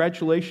 Dennis,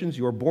 congratulations,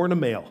 you are born a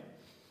male.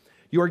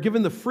 You are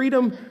given the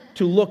freedom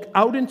to look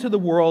out into the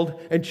world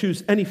and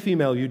choose any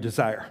female you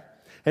desire.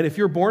 And if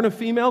you're born a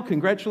female,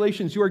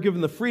 congratulations, you are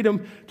given the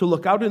freedom to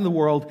look out in the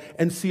world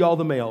and see all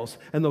the males,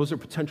 and those are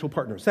potential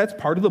partners. That's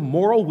part of the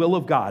moral will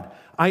of God.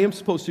 I am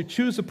supposed to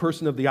choose a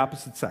person of the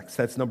opposite sex.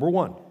 That's number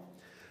 1.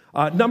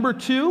 Number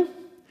 2,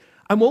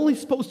 I'm only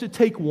supposed to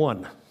take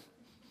one.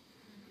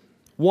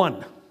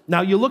 One.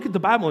 Now, you look at the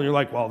Bible and you're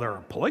like, well, there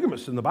are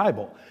polygamists in the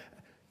Bible.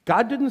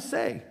 God didn't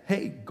say,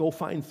 hey, go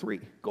find 3,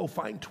 go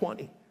find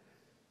 20.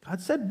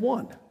 God said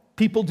 1.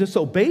 People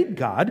disobeyed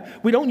God.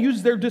 We don't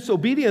use their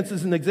disobedience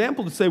as an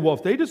example to say, well,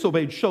 if they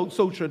disobeyed,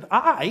 so should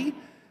I.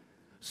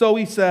 So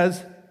he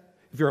says,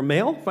 if you're a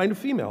male, find a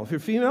female. If you're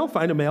a female,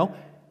 find a male,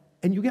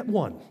 and you get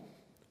one.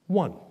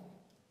 One.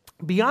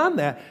 Beyond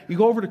that, you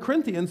go over to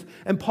Corinthians,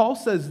 and Paul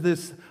says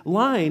this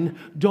line,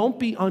 don't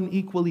be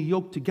unequally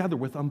yoked together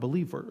with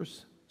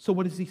unbelievers. So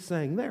what is he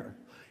saying there?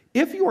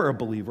 If you are a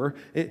believer,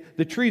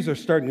 the trees are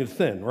starting to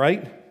thin,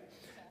 right?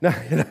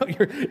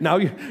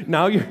 Now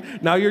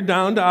you're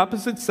down to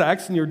opposite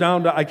sex, and you're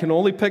down to I can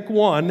only pick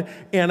one,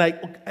 and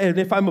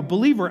if I'm a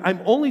believer, I'm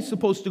only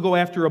supposed to go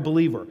after a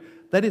believer.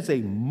 That is a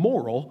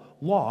moral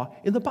law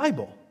in the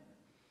Bible.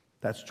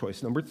 That's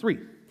choice number 3.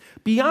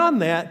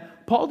 Beyond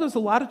that, Paul does a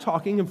lot of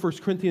talking in 1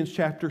 Corinthians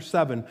chapter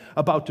 7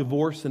 about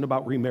divorce and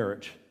about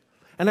remarriage.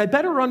 And I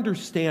better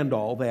understand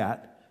all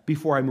that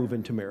before I move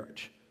into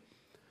marriage.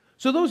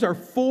 So those are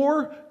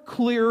 4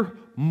 clear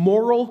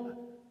moral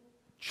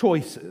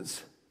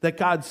choices that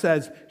God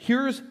says,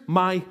 here's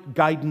my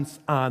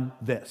guidance on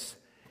this.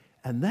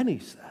 And then he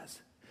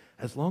says,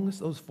 as long as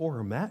those 4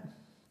 are met,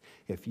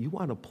 if you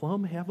want a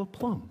plum, have a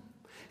plum.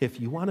 If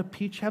you want a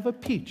peach, have a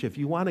peach. If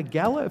you want a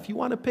gala, if you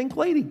want a pink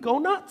lady, go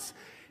nuts.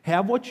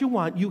 Have what you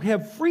want. You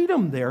have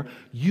freedom there.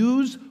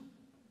 Use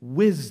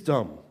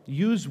wisdom.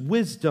 Use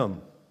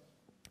wisdom.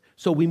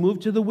 So we move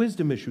to the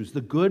wisdom issues,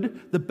 the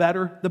good, the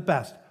better, the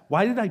best.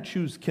 Why did I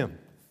choose Kim?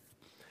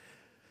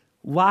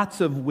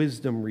 Lots of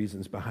wisdom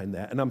reasons behind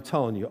that. And I'm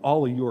telling you,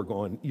 all of you are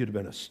going, you'd have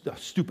been a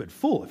stupid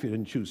fool if you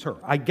didn't choose her.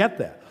 I get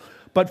that.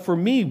 But for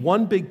me,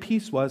 one big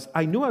piece was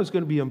I knew I was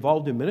going to be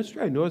involved in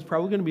ministry. I knew I was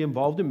probably going to be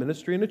involved in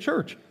ministry in a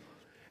church.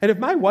 And if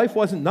my wife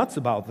wasn't nuts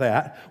about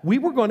that, we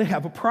were going to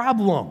have a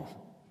problem,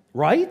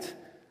 right?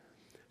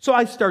 So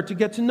I start to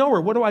get to know her.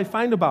 What do I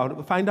find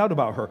out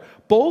about her?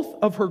 Both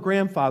of her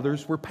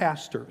grandfathers were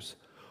pastors.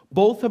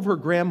 Both of her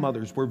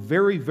grandmothers were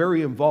very,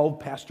 very involved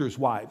pastors'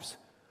 wives.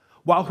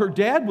 While her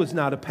dad was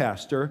not a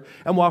pastor,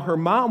 and while her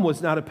mom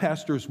was not a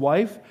pastor's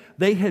wife,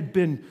 they had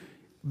been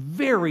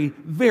very,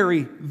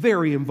 very,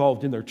 very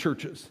involved in their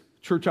churches.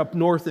 Church up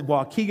north at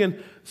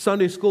Waukegan,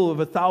 Sunday school of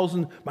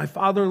 1,000. My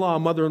father-in-law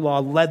and mother-in-law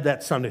led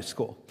that Sunday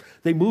school.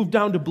 They moved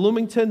down to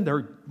Bloomington.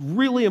 They're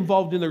really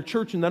involved in their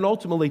church, and then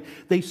ultimately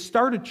they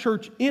start a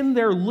church in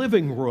their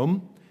living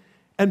room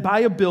and buy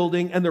a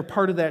building, and they're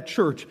part of that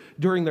church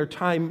during their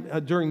time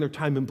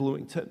in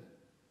Bloomington.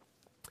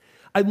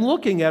 I'm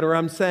looking at her,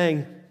 I'm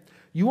saying,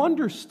 you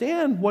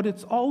understand what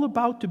it's all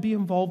about to be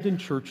involved in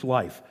church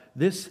life.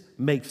 This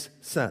makes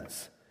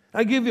sense.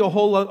 I give you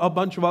a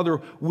bunch of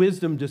other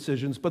wisdom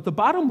decisions, but the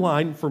bottom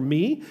line for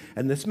me,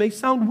 and this may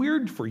sound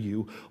weird for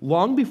you,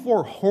 long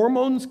before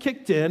hormones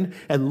kicked in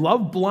and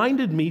love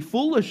blinded me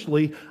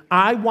foolishly,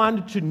 I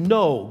wanted to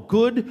know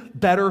good,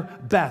 better,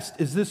 best.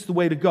 Is this the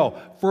way to go?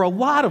 For a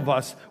lot of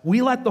us,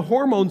 we let the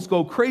hormones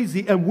go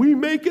crazy and we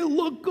make it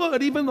look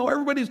good, even though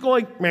everybody's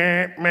going,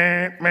 meh,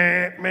 meh,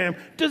 meh, meh,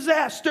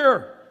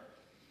 disaster.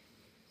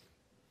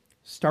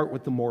 Start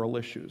with the moral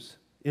issues.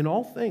 In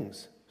all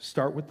things,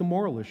 start with the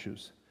moral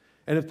issues.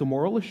 And if the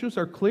moral issues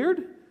are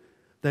cleared,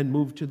 then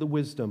move to the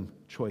wisdom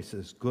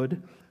choices.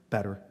 Good,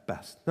 better,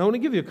 best. Now, I want to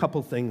give you a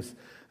couple things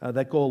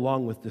that go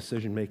along with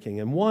decision making.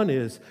 And one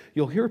is,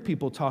 you'll hear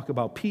people talk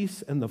about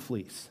peace and the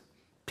fleece.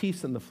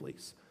 Peace and the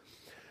fleece.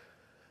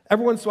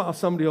 Every once in a while,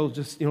 somebody will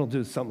just,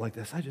 do something like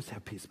this. I just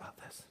have peace about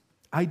this.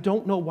 I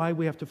don't know why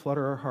we have to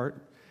flutter our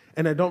heart,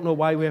 and I don't know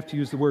why we have to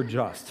use the word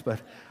just, but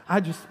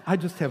I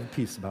just have a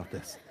peace about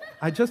this.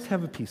 I just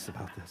have a peace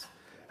about this.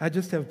 I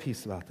just have a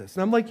peace about this.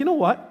 And I'm like, you know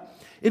what?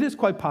 It is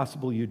quite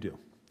possible you do.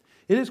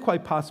 It is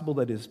quite possible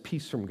that it is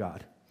peace from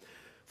God.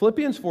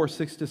 Philippians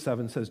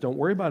 4:6-7 says, don't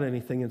worry about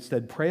anything.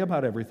 Instead, pray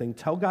about everything.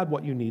 Tell God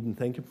what you need and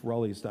thank him for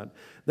all he's done.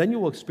 Then you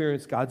will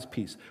experience God's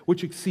peace,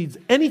 which exceeds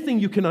anything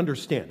you can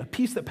understand. A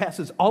peace that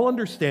passes all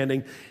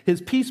understanding.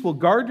 His peace will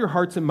guard your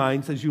hearts and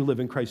minds as you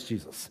live in Christ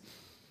Jesus.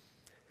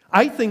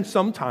 I think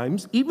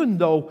sometimes, even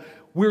though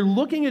we're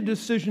looking at a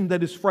decision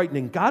that is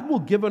frightening, God will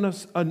give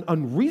us an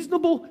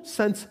unreasonable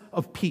sense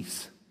of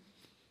peace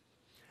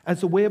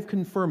as a way of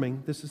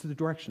confirming this is the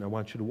direction I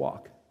want you to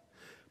walk.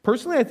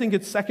 Personally, I think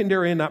it's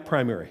secondary and not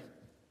primary.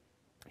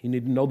 You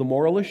need to know the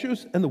moral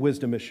issues and the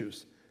wisdom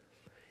issues.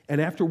 And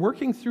after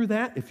working through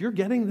that, if you're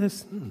getting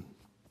this,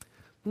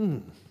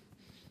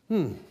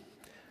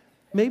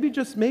 maybe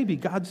just maybe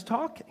God's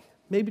talking.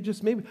 Maybe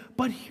just maybe.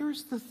 But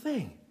here's the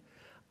thing.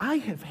 I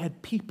have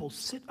had people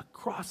sit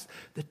across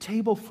the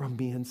table from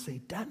me and say,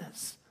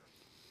 Dennis,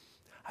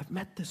 I've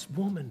met this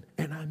woman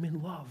and I'm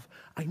in love.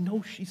 I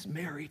know she's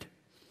married.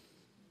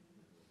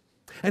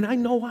 And I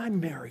know I'm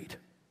married.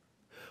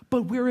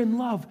 But we're in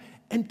love.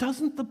 And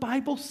doesn't the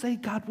Bible say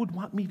God would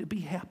want me to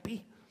be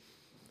happy?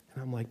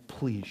 And I'm like,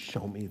 please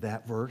show me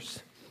that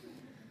verse.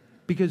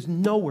 Because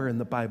nowhere in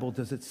the Bible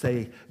does it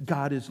say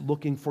God is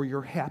looking for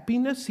your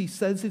happiness. He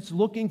says it's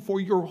looking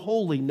for your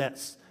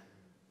holiness.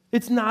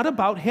 It's not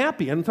about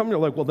happy. And some of you are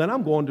like, well, then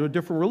I'm going to a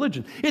different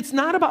religion. It's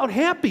not about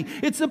happy.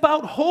 It's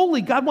about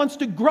holy. God wants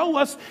to grow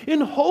us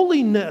in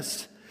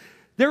holiness.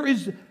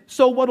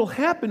 So what will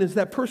happen is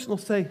that person will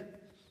say,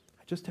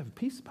 I just have a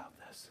peace about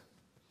this.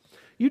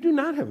 You do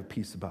not have a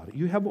peace about it.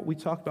 You have what we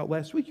talked about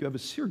last week. You have a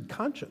seared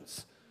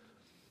conscience.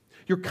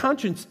 Your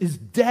conscience is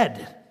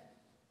dead.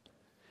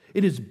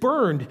 It is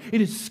burned,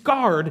 it is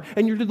scarred,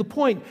 and you're to the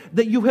point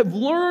that you have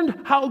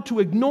learned how to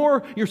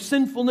ignore your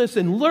sinfulness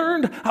and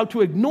learned how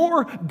to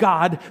ignore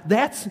God.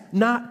 That's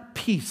not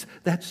peace,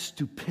 that's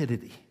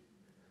stupidity.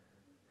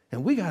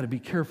 And we got to be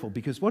careful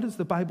because what does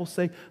the Bible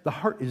say? The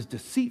heart is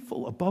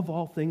deceitful above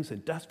all things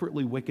and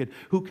desperately wicked.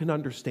 Who can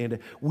understand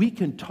it? We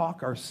can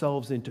talk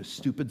ourselves into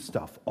stupid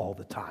stuff all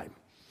the time,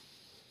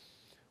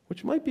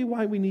 which might be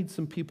why we need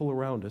some people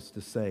around us to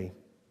say,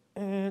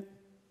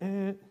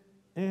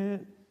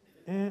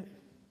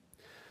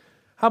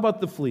 How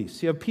about the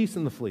fleece? You have peace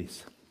in the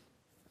fleece.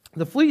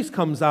 The fleece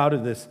comes out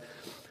of this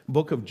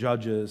book of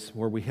Judges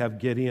where we have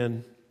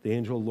Gideon The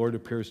angel of the Lord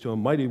appears to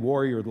him. Mighty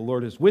warrior, the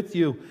Lord is with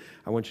you.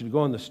 I want you to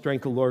go in the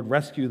strength of the Lord,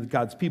 rescue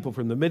God's people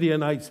from the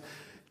Midianites.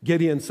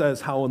 Gideon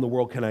says, how in the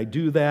world can I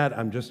do that?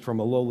 I'm just from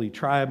a lowly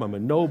tribe. I'm a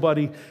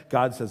nobody.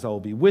 God says, I will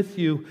be with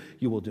you.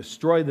 You will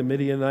destroy the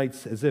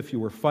Midianites as if you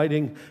were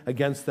fighting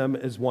against them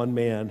as one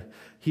man.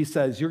 He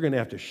says, you're going to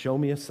have to show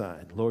me a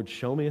sign. Lord,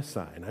 show me a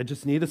sign. I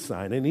just need a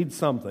sign. I need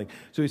something.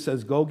 So he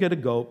says, go get a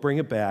goat, bring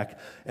it back.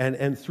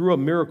 And through a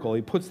miracle,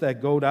 he puts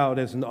that goat out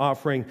as an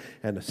offering,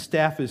 and the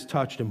staff is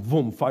touched, and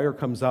boom, fire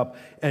comes up.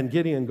 And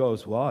Gideon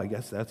goes, well, I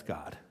guess that's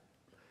God.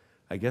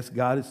 I guess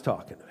God is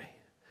talking to me.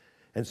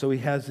 And so he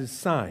has his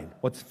sign.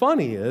 What's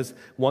funny is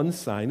one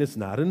sign is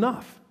not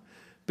enough,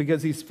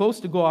 because he's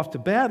supposed to go off to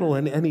battle,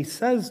 and he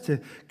says to,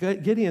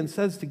 Gideon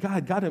says to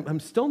God, I'm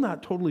still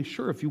not totally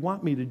sure if you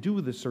want me to do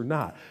this or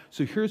not.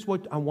 So here's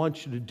what I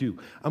want you to do.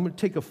 I'm going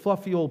to take a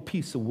fluffy old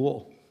piece of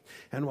wool,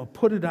 and I'm going to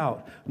put it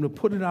out. I'm going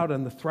to put it out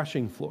on the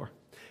threshing floor.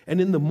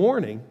 And in the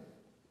morning,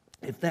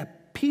 if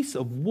that piece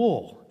of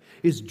wool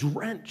is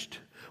drenched,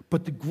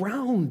 but the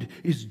ground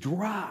is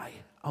dry,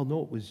 I'll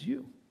know it was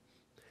you.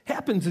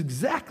 Happens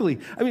exactly.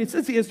 I mean, it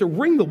says he has to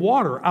wring the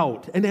water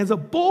out and has a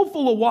bowl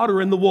full of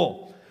water in the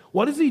wool.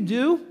 What does he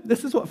do?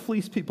 This is what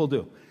fleece people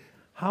do.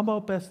 How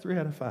about best 3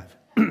 out of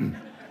 5?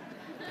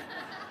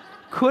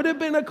 Could have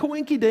been a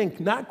coinky-dink.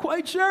 Not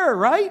quite sure,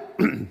 right?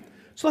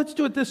 So let's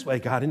do it this way,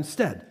 God,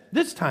 instead.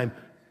 This time,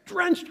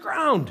 drenched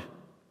ground,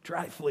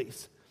 dry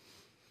fleece.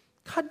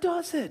 God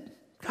does it.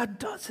 God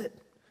does it.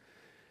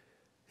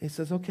 He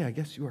says, okay, I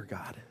guess you are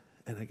God,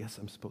 and I guess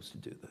I'm supposed to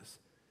do this.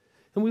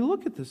 And we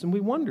look at this and we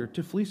wonder,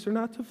 to fleece or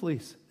not to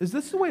fleece? Is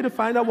this the way to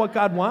find out what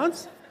God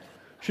wants?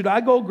 Should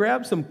I go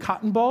grab some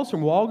cotton balls from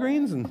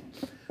Walgreens and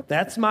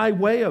that's my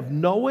way of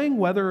knowing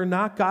whether or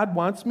not God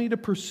wants me to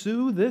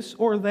pursue this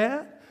or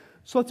that?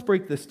 So let's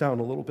break this down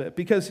a little bit,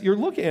 because you're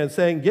looking at it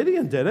saying,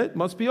 Gideon did it,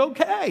 must be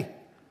okay.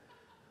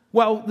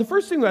 Well, the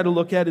first thing we got to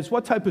look at is,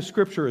 what type of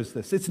scripture is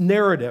this? It's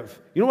narrative.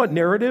 You know what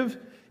narrative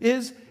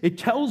is? It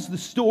tells the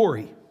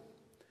story.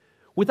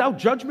 Without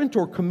judgment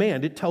or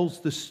command, it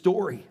tells the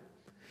story.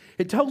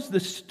 It tells the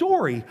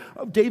story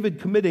of David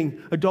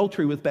committing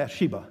adultery with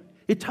Bathsheba.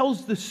 It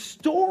tells the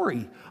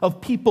story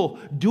of people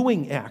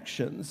doing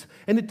actions.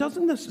 And it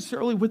doesn't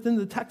necessarily within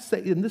the text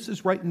say, and this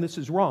is right and this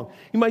is wrong.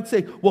 You might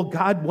say, well,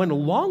 God went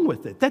along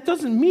with it. That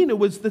doesn't mean it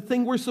was the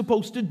thing we're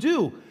supposed to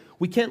do.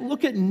 We can't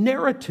look at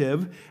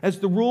narrative as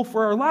the rule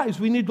for our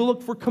lives. We need to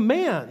look for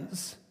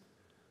commands.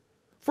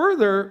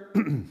 Further,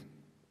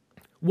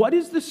 what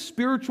is the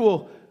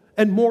spiritual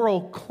and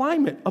moral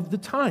climate of the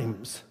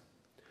times?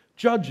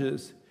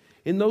 Judges.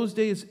 In those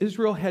days,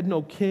 Israel had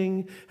no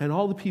king, and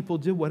all the people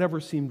did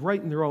whatever seemed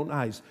right in their own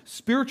eyes.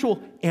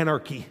 Spiritual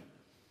anarchy.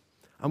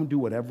 I'm going to do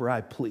whatever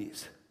I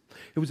please.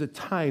 It was a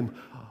time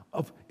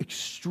of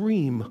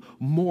extreme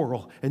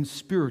moral and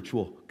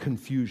spiritual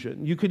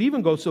confusion. You could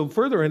even go so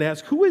further and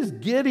ask, who is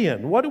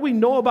Gideon? What do we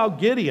know about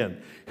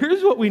Gideon?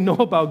 Here's what we know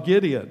about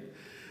Gideon.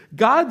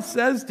 God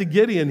says to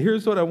Gideon,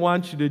 here's what I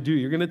want you to do.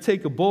 You're going to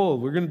take a bull.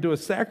 We're going to do a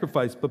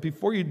sacrifice. But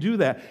before you do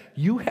that,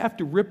 you have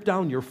to rip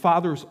down your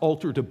father's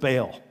altar to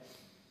Baal.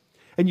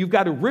 And you've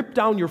got to rip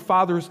down your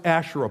father's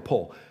Asherah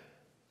pole.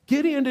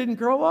 Gideon didn't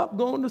grow up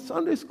going to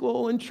Sunday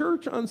school and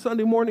church on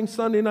Sunday morning,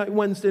 Sunday night,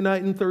 Wednesday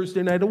night, and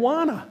Thursday night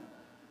Awana.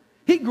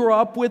 He grew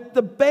up with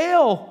the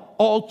Baal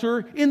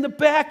altar in the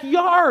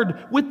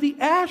backyard with the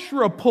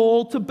Asherah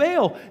pole to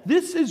Baal.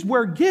 This is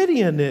where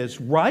Gideon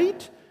is,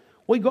 right?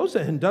 Well, he goes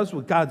ahead and does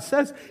what God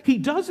says. He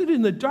does it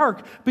in the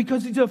dark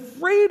because he's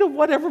afraid of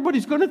what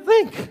everybody's going to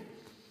think.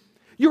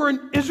 You're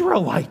an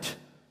Israelite.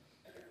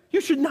 You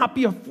should not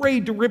be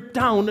afraid to rip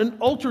down an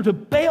altar to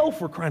Baal,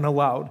 for crying out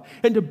loud,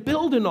 and to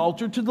build an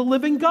altar to the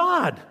living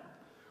God.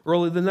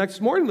 Early the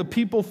next morning, the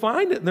people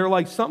find it, and they're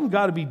like, something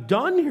got to be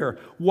done here.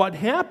 What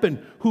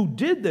happened? Who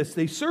did this?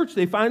 They search,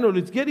 they find out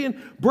it's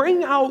Gideon.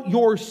 Bring out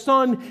your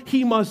son.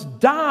 He must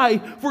die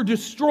for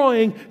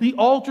destroying the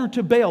altar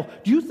to Baal.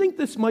 Do you think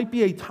this might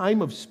be a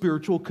time of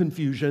spiritual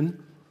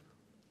confusion?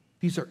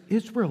 These are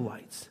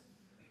Israelites.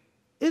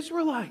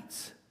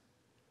 Israelites.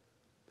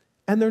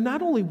 And they're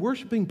not only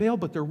worshiping Baal,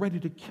 but they're ready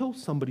to kill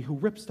somebody who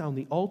rips down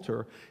the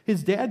altar.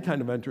 His dad kind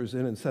of enters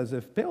in and says,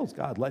 if Baal's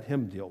God, let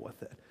him deal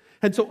with it.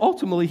 And so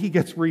ultimately, he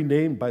gets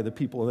renamed by the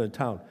people in the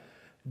town.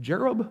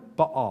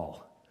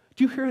 Jerub-Baal.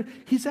 Do you hear it?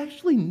 He's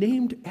actually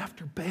named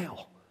after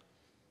Baal.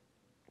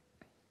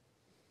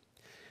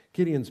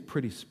 Gideon's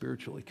pretty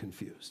spiritually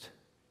confused.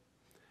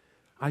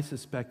 I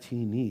suspect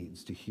he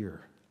needs to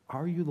hear,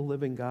 are you the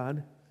living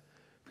God?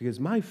 Because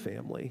my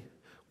family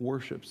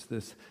worships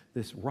this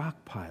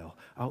rock pile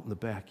out in the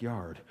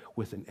backyard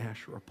with an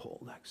Asherah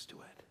pole next to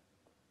it.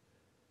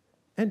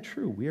 And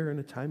true, we are in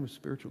a time of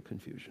spiritual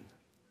confusion.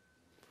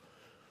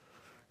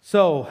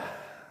 So,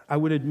 I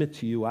would admit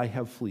to you, I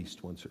have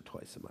fleeced once or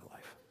twice in my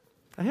life.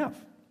 I have.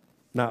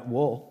 Not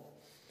wool.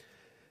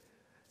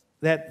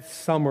 That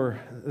summer,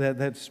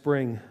 that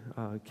spring,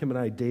 Kim and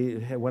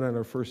I went on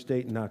our first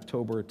date in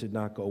October. It did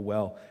not go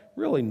well.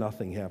 Really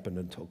nothing happened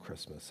until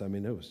Christmas. I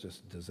mean, it was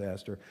just a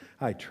disaster.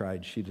 I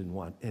tried. She didn't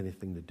want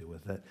anything to do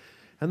with it.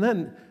 And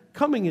then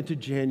coming into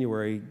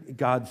January,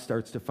 God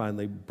starts to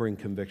finally bring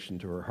conviction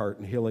to her heart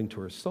and healing to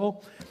her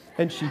soul.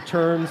 And she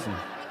turns and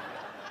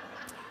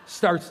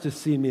starts to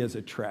see me as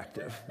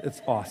attractive.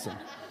 It's awesome.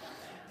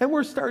 And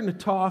we're starting to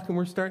talk, and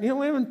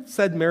we haven't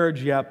said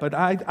marriage yet, but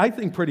I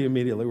think pretty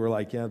immediately we're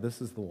like, yeah,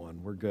 this is the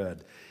one. We're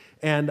good.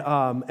 And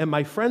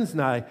my friends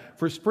and I,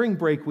 for spring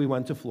break, we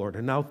went to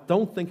Florida. Now,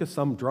 don't think of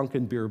some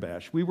drunken beer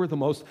bash. We were the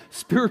most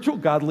spiritual,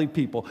 godly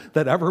people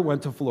that ever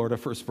went to Florida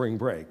for spring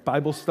break,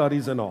 Bible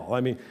studies and all.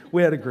 I mean,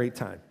 we had a great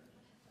time.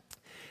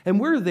 And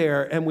we're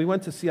there, and we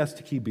went to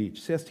Siesta Key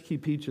Beach. Siesta Key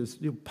Beach is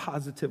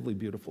positively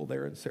beautiful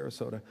there in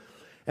Sarasota.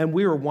 And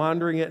we were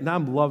wandering it, and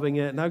I'm loving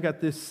it, and I've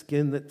got this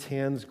skin that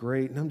tans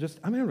great, and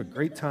I'm having a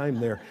great time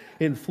there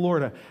in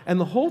Florida. And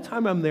the whole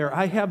time I'm there,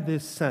 I have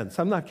this sense,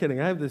 I'm not kidding,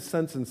 I have this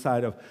sense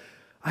inside of,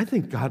 I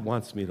think God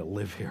wants me to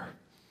live here.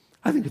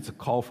 I think it's a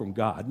call from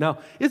God. Now,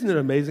 isn't it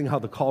amazing how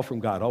the call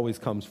from God always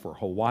comes for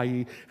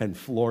Hawaii and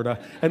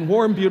Florida and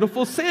warm,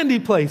 beautiful, sandy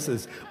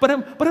places? But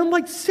I'm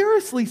like,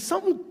 seriously,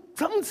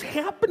 something's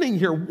happening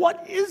here.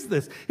 What is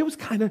this? It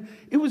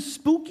was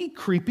spooky,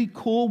 creepy,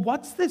 cool.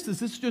 What's this? Is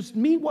this just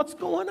me? What's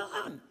going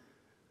on?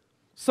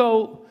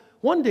 So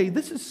one day,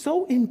 this is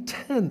so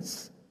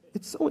intense.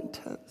 It's so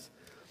intense.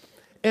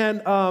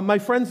 And my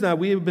friends and I,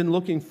 we had been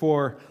looking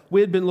for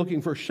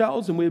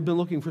shells, and we had been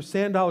looking for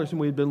sand dollars, and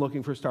we had been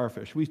looking for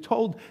starfish. We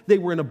told they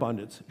were in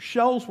abundance.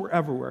 Shells were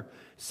everywhere.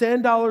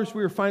 Sand dollars,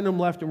 we were finding them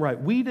left and right.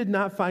 We did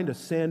not find a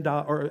sand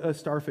dollar or a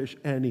starfish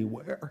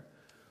anywhere.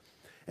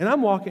 And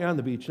I'm walking on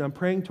the beach, and I'm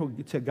praying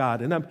to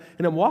God, and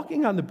I'm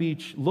walking on the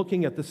beach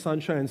looking at the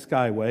Sunshine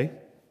Skyway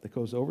that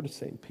goes over to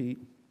St. Pete.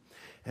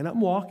 And I'm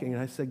walking,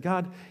 and I said,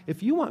 God,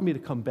 if you want me to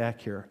come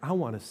back here, I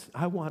want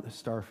a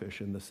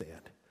starfish in the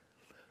sand.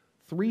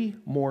 3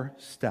 more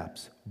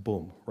steps,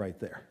 boom, right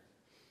there.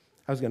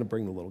 I was going to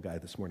bring the little guy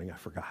this morning, I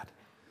forgot.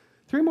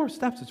 3 more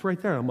steps, it's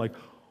right there. I'm like,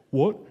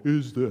 what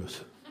is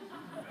this?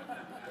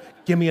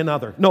 Give me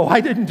another. No, I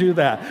didn't do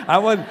that. I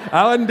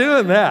wasn't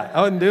doing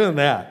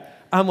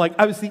that. I'm like,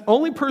 I was the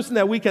only person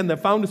that weekend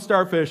that found a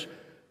starfish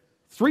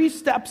 3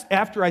 steps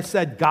after I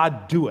said,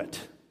 God, do it.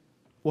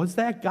 Was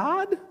that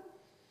God?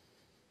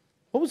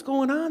 What was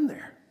going on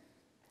there?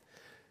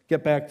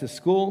 Get back to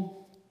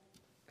school.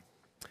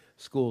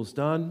 School's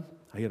done.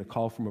 I get a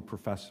call from a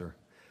professor.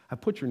 I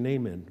put your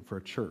name in for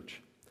a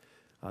church.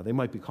 They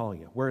might be calling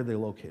you. Where are they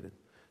located?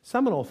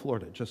 Seminole,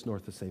 Florida, just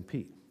north of St.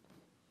 Pete.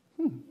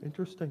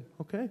 Interesting.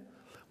 Okay.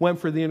 Went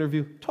for the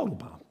interview. Total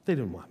bomb. They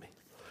didn't want me.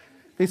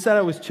 They said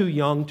I was too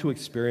young, too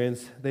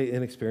inexperienced. They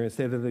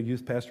had a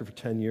youth pastor for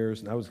 10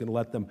 years, and I was going to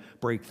let them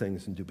break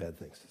things and do bad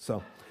things.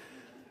 So,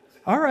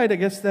 all right, I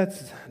guess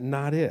that's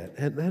not it.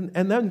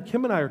 And then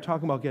Kim and I are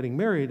talking about getting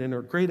married, and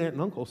her great aunt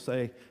and uncle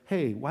say,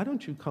 hey, why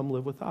don't you come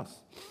live with us?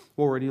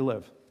 Well, where do you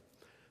live?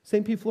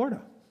 St. Pete,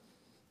 Florida.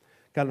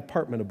 Got an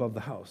apartment above the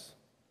house.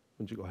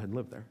 Why don't you go ahead and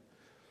live there?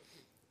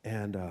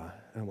 And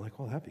I'm like,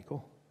 well, that'd be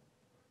cool.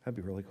 That'd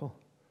be really cool.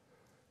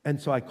 And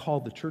so I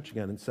called the church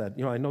again and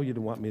said, I know you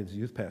didn't want me as a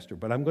youth pastor,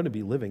 but I'm going to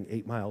be living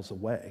 8 miles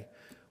away.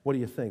 What do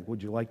you think?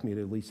 Would you like me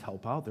to at least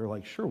help out? They're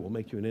like, sure, we'll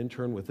make you an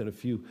intern within a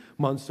few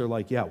months. They're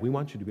like, yeah, we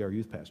want you to be our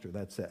youth pastor.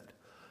 That's it.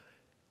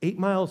 8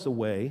 miles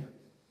away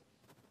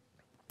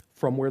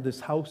from where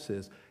this house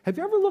is. Have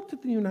you ever looked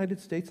at the United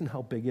States and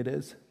how big it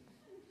is?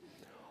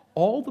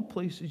 All the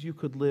places you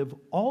could live,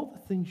 all the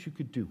things you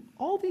could do,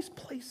 all these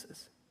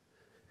places.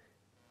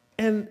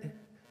 And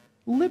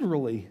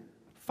literally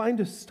find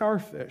a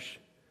starfish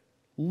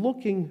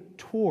looking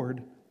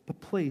toward the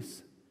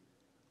place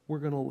we're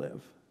going to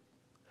live.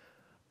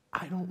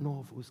 I don't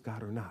know if it was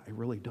God or not. I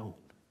really don't.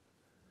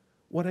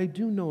 What I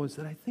do know is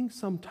that I think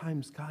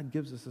sometimes God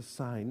gives us a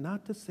sign,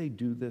 not to say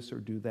do this or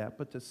do that,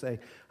 but to say,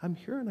 I'm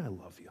here and I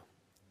love you.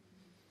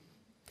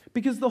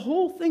 Because the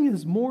whole thing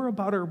is more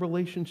about our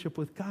relationship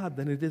with God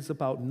than it is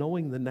about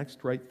knowing the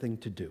next right thing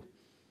to do.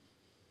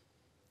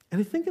 And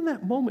I think in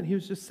that moment, he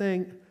was just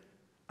saying,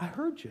 I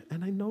heard you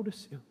and I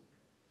notice you.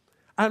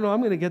 I don't know, I'm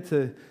going to get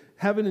to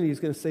heaven and he's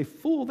going to say,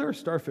 fool, there are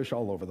starfish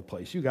all over the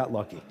place. You got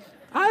lucky.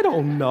 I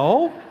don't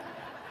know.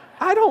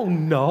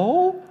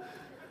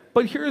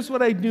 But here's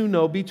what I do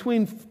know.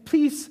 Between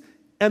peace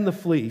and the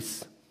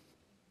fleece,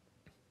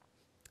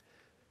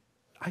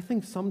 I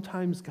think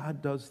sometimes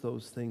God does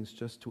those things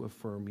just to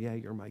affirm, yeah,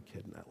 you're my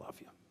kid and I love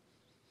you.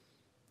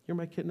 You're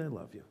my kid and I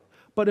love you.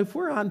 But if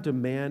we're on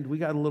demand, we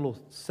got a little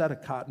set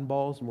of cotton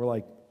balls and we're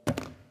like,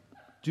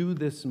 do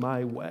this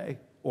my way,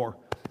 or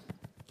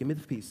give me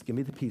the peace, give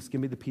me the peace, give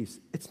me the peace.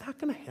 It's not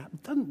going to happen.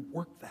 It doesn't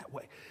work that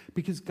way.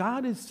 Because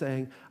God is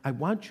saying, I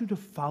want you to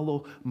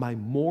follow my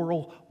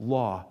moral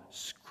law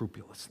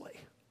scrupulously.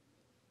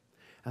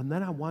 And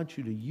then I want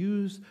you to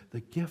use the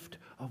gift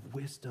of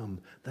wisdom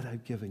that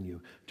I've given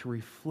you to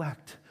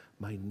reflect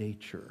my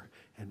nature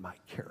and my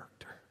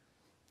character.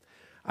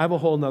 I have a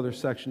whole other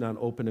section on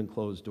open and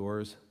closed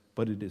doors,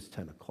 but it is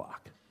 10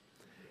 o'clock.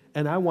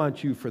 And I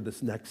want you for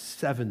this next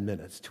 7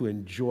 minutes to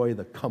enjoy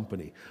the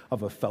company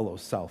of a fellow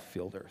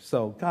Southfielder.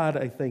 So, God,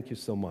 I thank you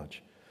so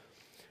much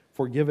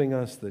for giving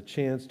us the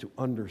chance to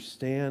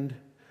understand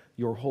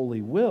your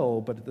holy will,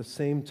 but at the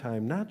same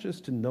time, not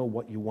just to know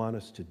what you want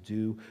us to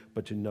do,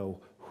 but to know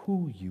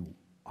who you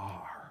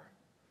are.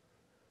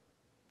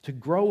 To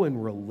grow in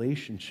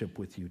relationship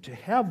with you, to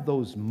have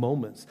those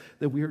moments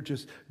that we are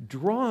just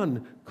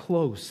drawn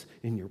close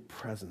in your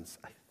presence.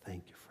 I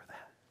thank you for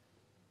that.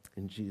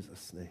 In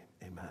Jesus' name,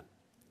 amen.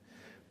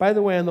 By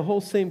the way, on the whole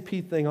St.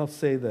 Pete thing, I'll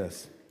say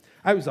this.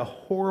 I was a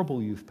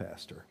horrible youth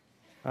pastor.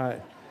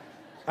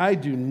 I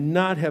do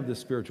not have the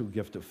spiritual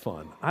gift of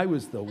fun. I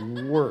was the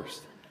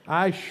worst.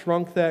 I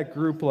shrunk that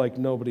group like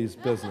nobody's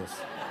business.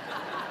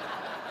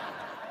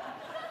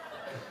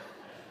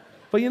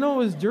 But it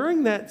was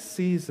during that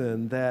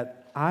season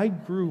that I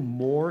grew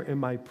more in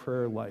my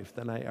prayer life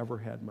than I ever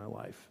had in my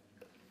life.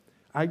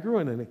 I grew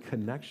in a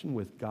connection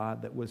with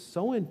God that was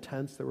so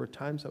intense, there were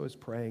times I was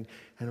praying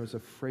and I was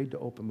afraid to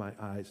open my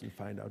eyes and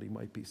find out he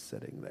might be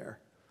sitting there.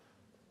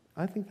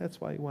 I think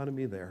that's why he wanted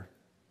me there,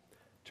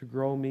 to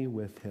grow me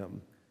with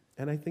him.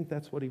 And I think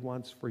that's what he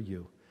wants for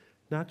you.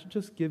 Not to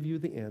just give you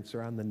the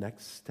answer on the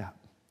next step,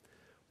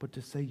 but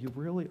to say, you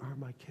really are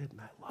my kid and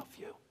I love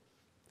you.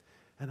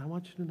 And I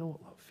want you to know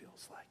what love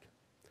feels like.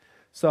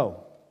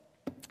 So,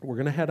 we're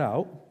going to head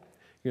out.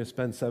 You're going to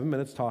spend 7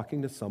 minutes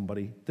talking to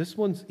somebody. This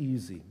one's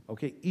easy,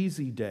 okay?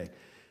 Easy day.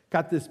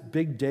 Got this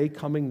big day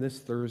coming this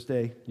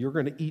Thursday. You're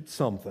going to eat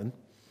something.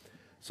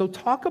 So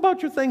talk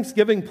about your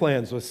Thanksgiving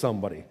plans with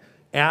somebody.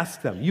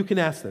 Ask them. You can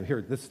ask them.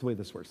 Here, this is the way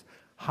this works.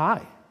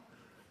 Hi,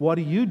 what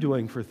are you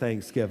doing for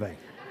Thanksgiving?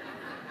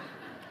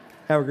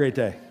 Have a great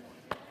day.